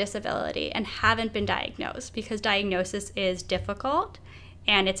have a disability and haven't been diagnosed, because diagnosis is difficult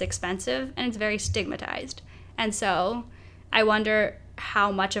and it's expensive and it's very stigmatized. And so I wonder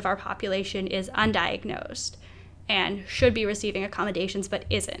how much of our population is undiagnosed and should be receiving accommodations but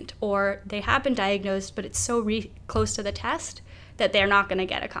isn't, or they have been diagnosed but it's so close to the test that they're not going to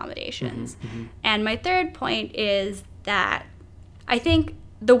get accommodations. Mm-hmm. And my third point is that I think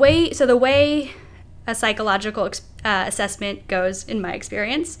the way a psychological assessment goes, in my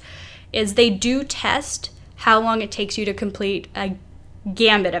experience, is they do test how long it takes you to complete a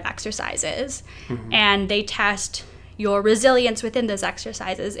gambit of exercises. Mm-hmm. And they test your resilience within those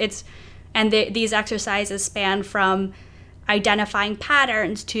exercises. These exercises span from identifying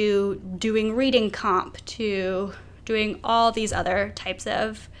patterns to doing reading comp to doing all these other types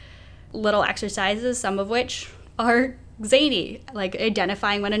of little exercises, some of which are zany, like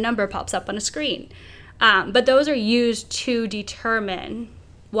identifying when a number pops up on a screen. But those are used to determine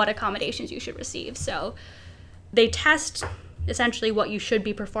what accommodations you should receive. So they test essentially what you should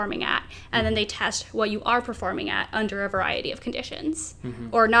be performing at, and then they test what you are performing at under a variety of conditions,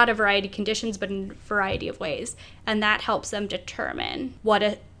 or not a variety of conditions, but in a variety of ways. And that helps them determine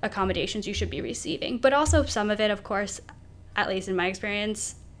what accommodations you should be receiving. But also some of it, of course, at least in my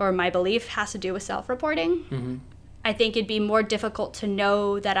experience or my belief, has to do with self-reporting. Mm-hmm. I think it'd be more difficult to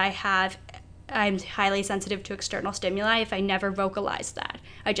know that I'm highly sensitive to external stimuli if I never vocalized that.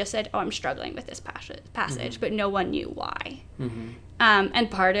 I just said, I'm struggling with this passage, but no one knew why. Mm-hmm.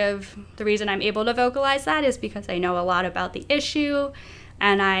 And part of the reason I'm able to vocalize that is because I know a lot about the issue,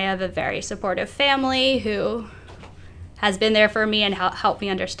 and I have a very supportive family who has been there for me and helped me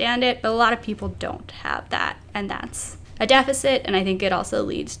understand it, but a lot of people don't have that, and that's a deficit, and I think it also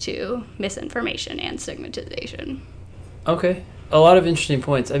leads to misinformation and stigmatization. Okay. A lot of interesting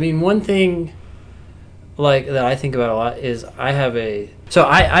points. I mean, one thing like that I think about a lot is I have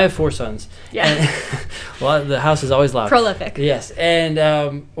 4 sons. Yeah. And the house is always loud. Prolific. Yes. And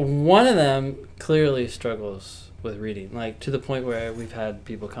one of them clearly struggles with reading, like to the point where we've had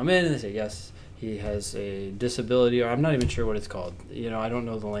people come in and they say, yes, he has a disability, or I'm not even sure what it's called. I don't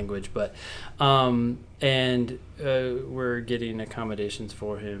know the language, but and we're getting accommodations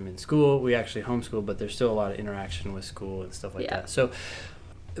for him in school. We actually homeschool, but there's still a lot of interaction with school and stuff like that. So,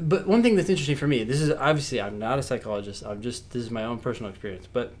 but one thing that's interesting for me, this is obviously, I'm not a psychologist. This is my own personal experience.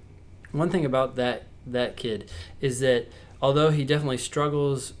 But one thing about that kid is that although he definitely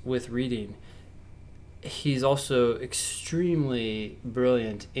struggles with reading, he's also extremely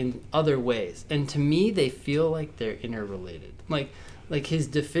brilliant in other ways. And to me, they feel like they're interrelated. Like his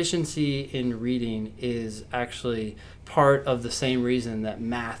deficiency in reading is actually part of the same reason that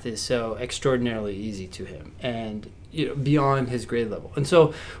math is so extraordinarily easy to him, and beyond his grade level. And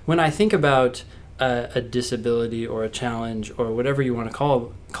so when I think about a disability or a challenge or whatever you want to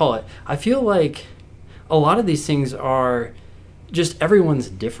call it, I feel like a lot of these things are just everyone's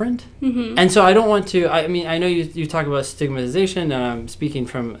different. Mm-hmm. And so I don't want to, I know you talk about stigmatization, and I'm speaking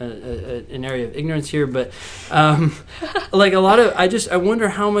from an area of ignorance here, but like a lot of, I wonder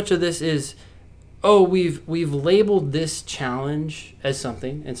how much of this is, we've labeled this challenge as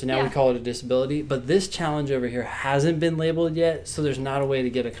something, and so now we call it a disability, but this challenge over here hasn't been labeled yet, so there's not a way to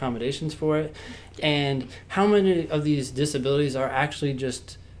get accommodations for it. And how many of these disabilities are actually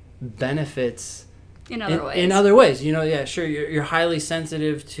just benefits in other ways. Sure, you're highly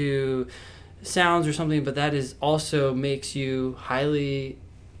sensitive to sounds or something, but that is also makes you highly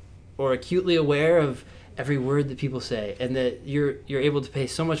or acutely aware of every word that people say, and that you're able to pay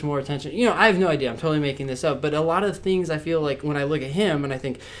so much more attention. I have no idea, I'm totally making this up, but a lot of things I feel like when I look at him and I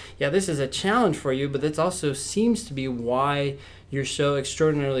think, this is a challenge for you, but this also seems to be why you're so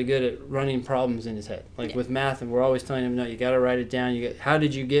extraordinarily good at running problems in his head. With math, and we're always telling him, no, you got to write it down. How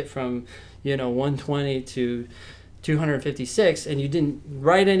did you get from 120 to 256, and you didn't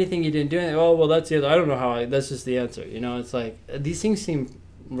write anything, you didn't do anything? Oh, well, that's the other. I don't know how. That's just the answer. It's like these things seem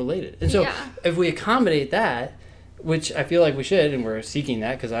related. And so if we accommodate that, which I feel like we should, and we're seeking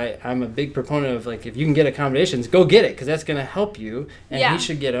that, because I'm a big proponent of, like, if you can get accommodations, go get it, because that's going to help you, and he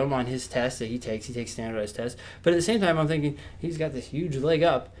should get them on his tests that he takes standardized tests. But at the same time, I'm thinking he's got this huge leg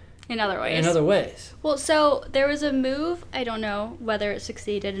up in other ways. Well, so there was a move, I don't know whether it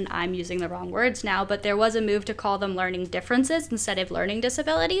succeeded, and I'm using the wrong words now, but there was a move to call them learning differences instead of learning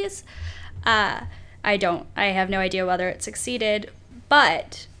disabilities. I have no idea whether it succeeded,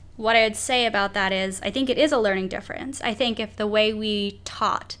 but what I would say about that is I think it is a learning difference. I think if the way we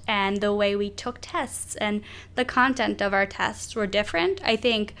taught and the way we took tests and the content of our tests were different, I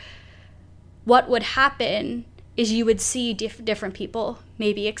think what would happen is you would see different people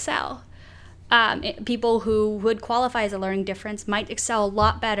maybe excel. People who would qualify as a learning difference might excel a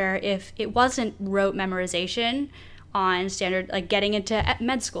lot better if it wasn't rote memorization on standard, like getting into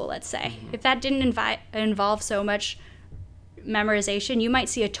med school, let's say. Mm-hmm. If that didn't involve so much memorization, you might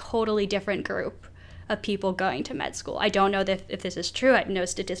see a totally different group of people going to med school. I don't know if this is true. I have no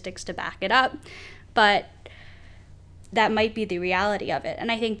statistics to back it up, but that might be the reality of it.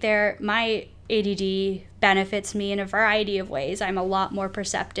 And I think my ADD benefits me in a variety of ways. I'm a lot more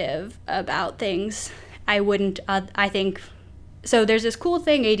perceptive about things. I think, so there's this cool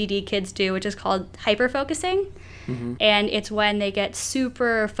thing ADD kids do, which is called hyperfocusing. Mm-hmm. And it's when they get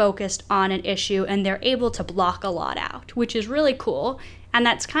super focused on an issue and they're able to block a lot out, which is really cool. And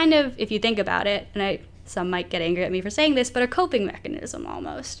that's kind of, if you think about it, and some might get angry at me for saying this, but a coping mechanism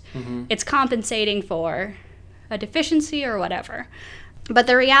almost. Mm-hmm. It's compensating for a deficiency or whatever. But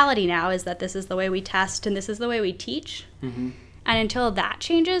the reality now is that this is the way we test and this is the way we teach. Mm-hmm. And until that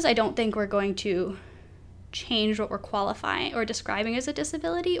changes, I don't think we're going to change what we're qualifying or describing as a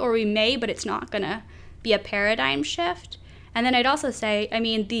disability, or we may, but it's not going to be a paradigm shift. And then I'd also say,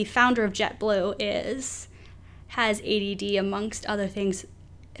 the founder of JetBlue has ADD amongst other things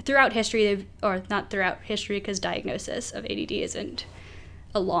throughout history, or not throughout history because diagnosis of ADD isn't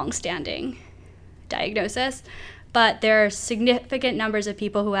a long-standing diagnosis, but there are significant numbers of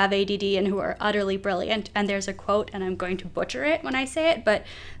people who have ADD and who are utterly brilliant. And there's a quote, and I'm going to butcher it when I say it, but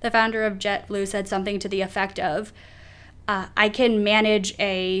the founder of JetBlue said something to the effect of, I can manage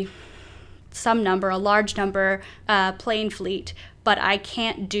a large number plane fleet, but I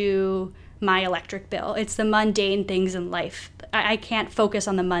can't do my electric bill. It's the mundane things in life. I can't focus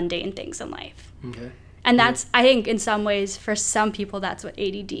on the mundane things in life. Okay. And that's, I think, in some ways, for some people, that's what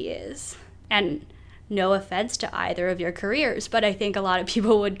ADD is. And no offense to either of your careers, but I think a lot of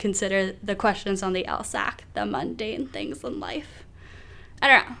people would consider the questions on the LSAC the mundane things in life. I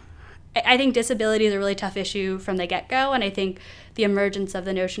don't know. I think disability is a really tough issue from the get-go, and I think the emergence of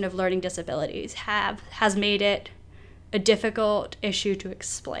the notion of learning disabilities has made it a difficult issue to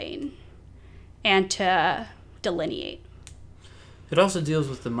explain and to delineate. It also deals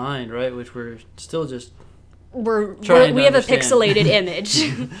with the mind, right? Which we're still just we trying to have a understand. pixelated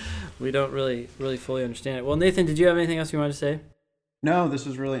image. We don't really fully understand it. Well, Nathan, did you have anything else you wanted to say? No, this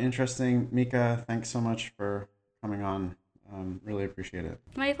was really interesting. Mika, thanks so much for coming on. Really appreciate it.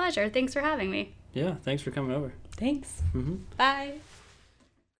 My pleasure. Thanks for having me. Yeah, thanks for coming over. Thanks. Mm-hmm. Bye.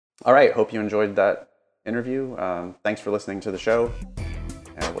 All right, hope you enjoyed that interview. Thanks for listening to the show,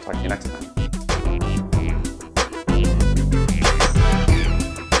 and we'll talk to you next time.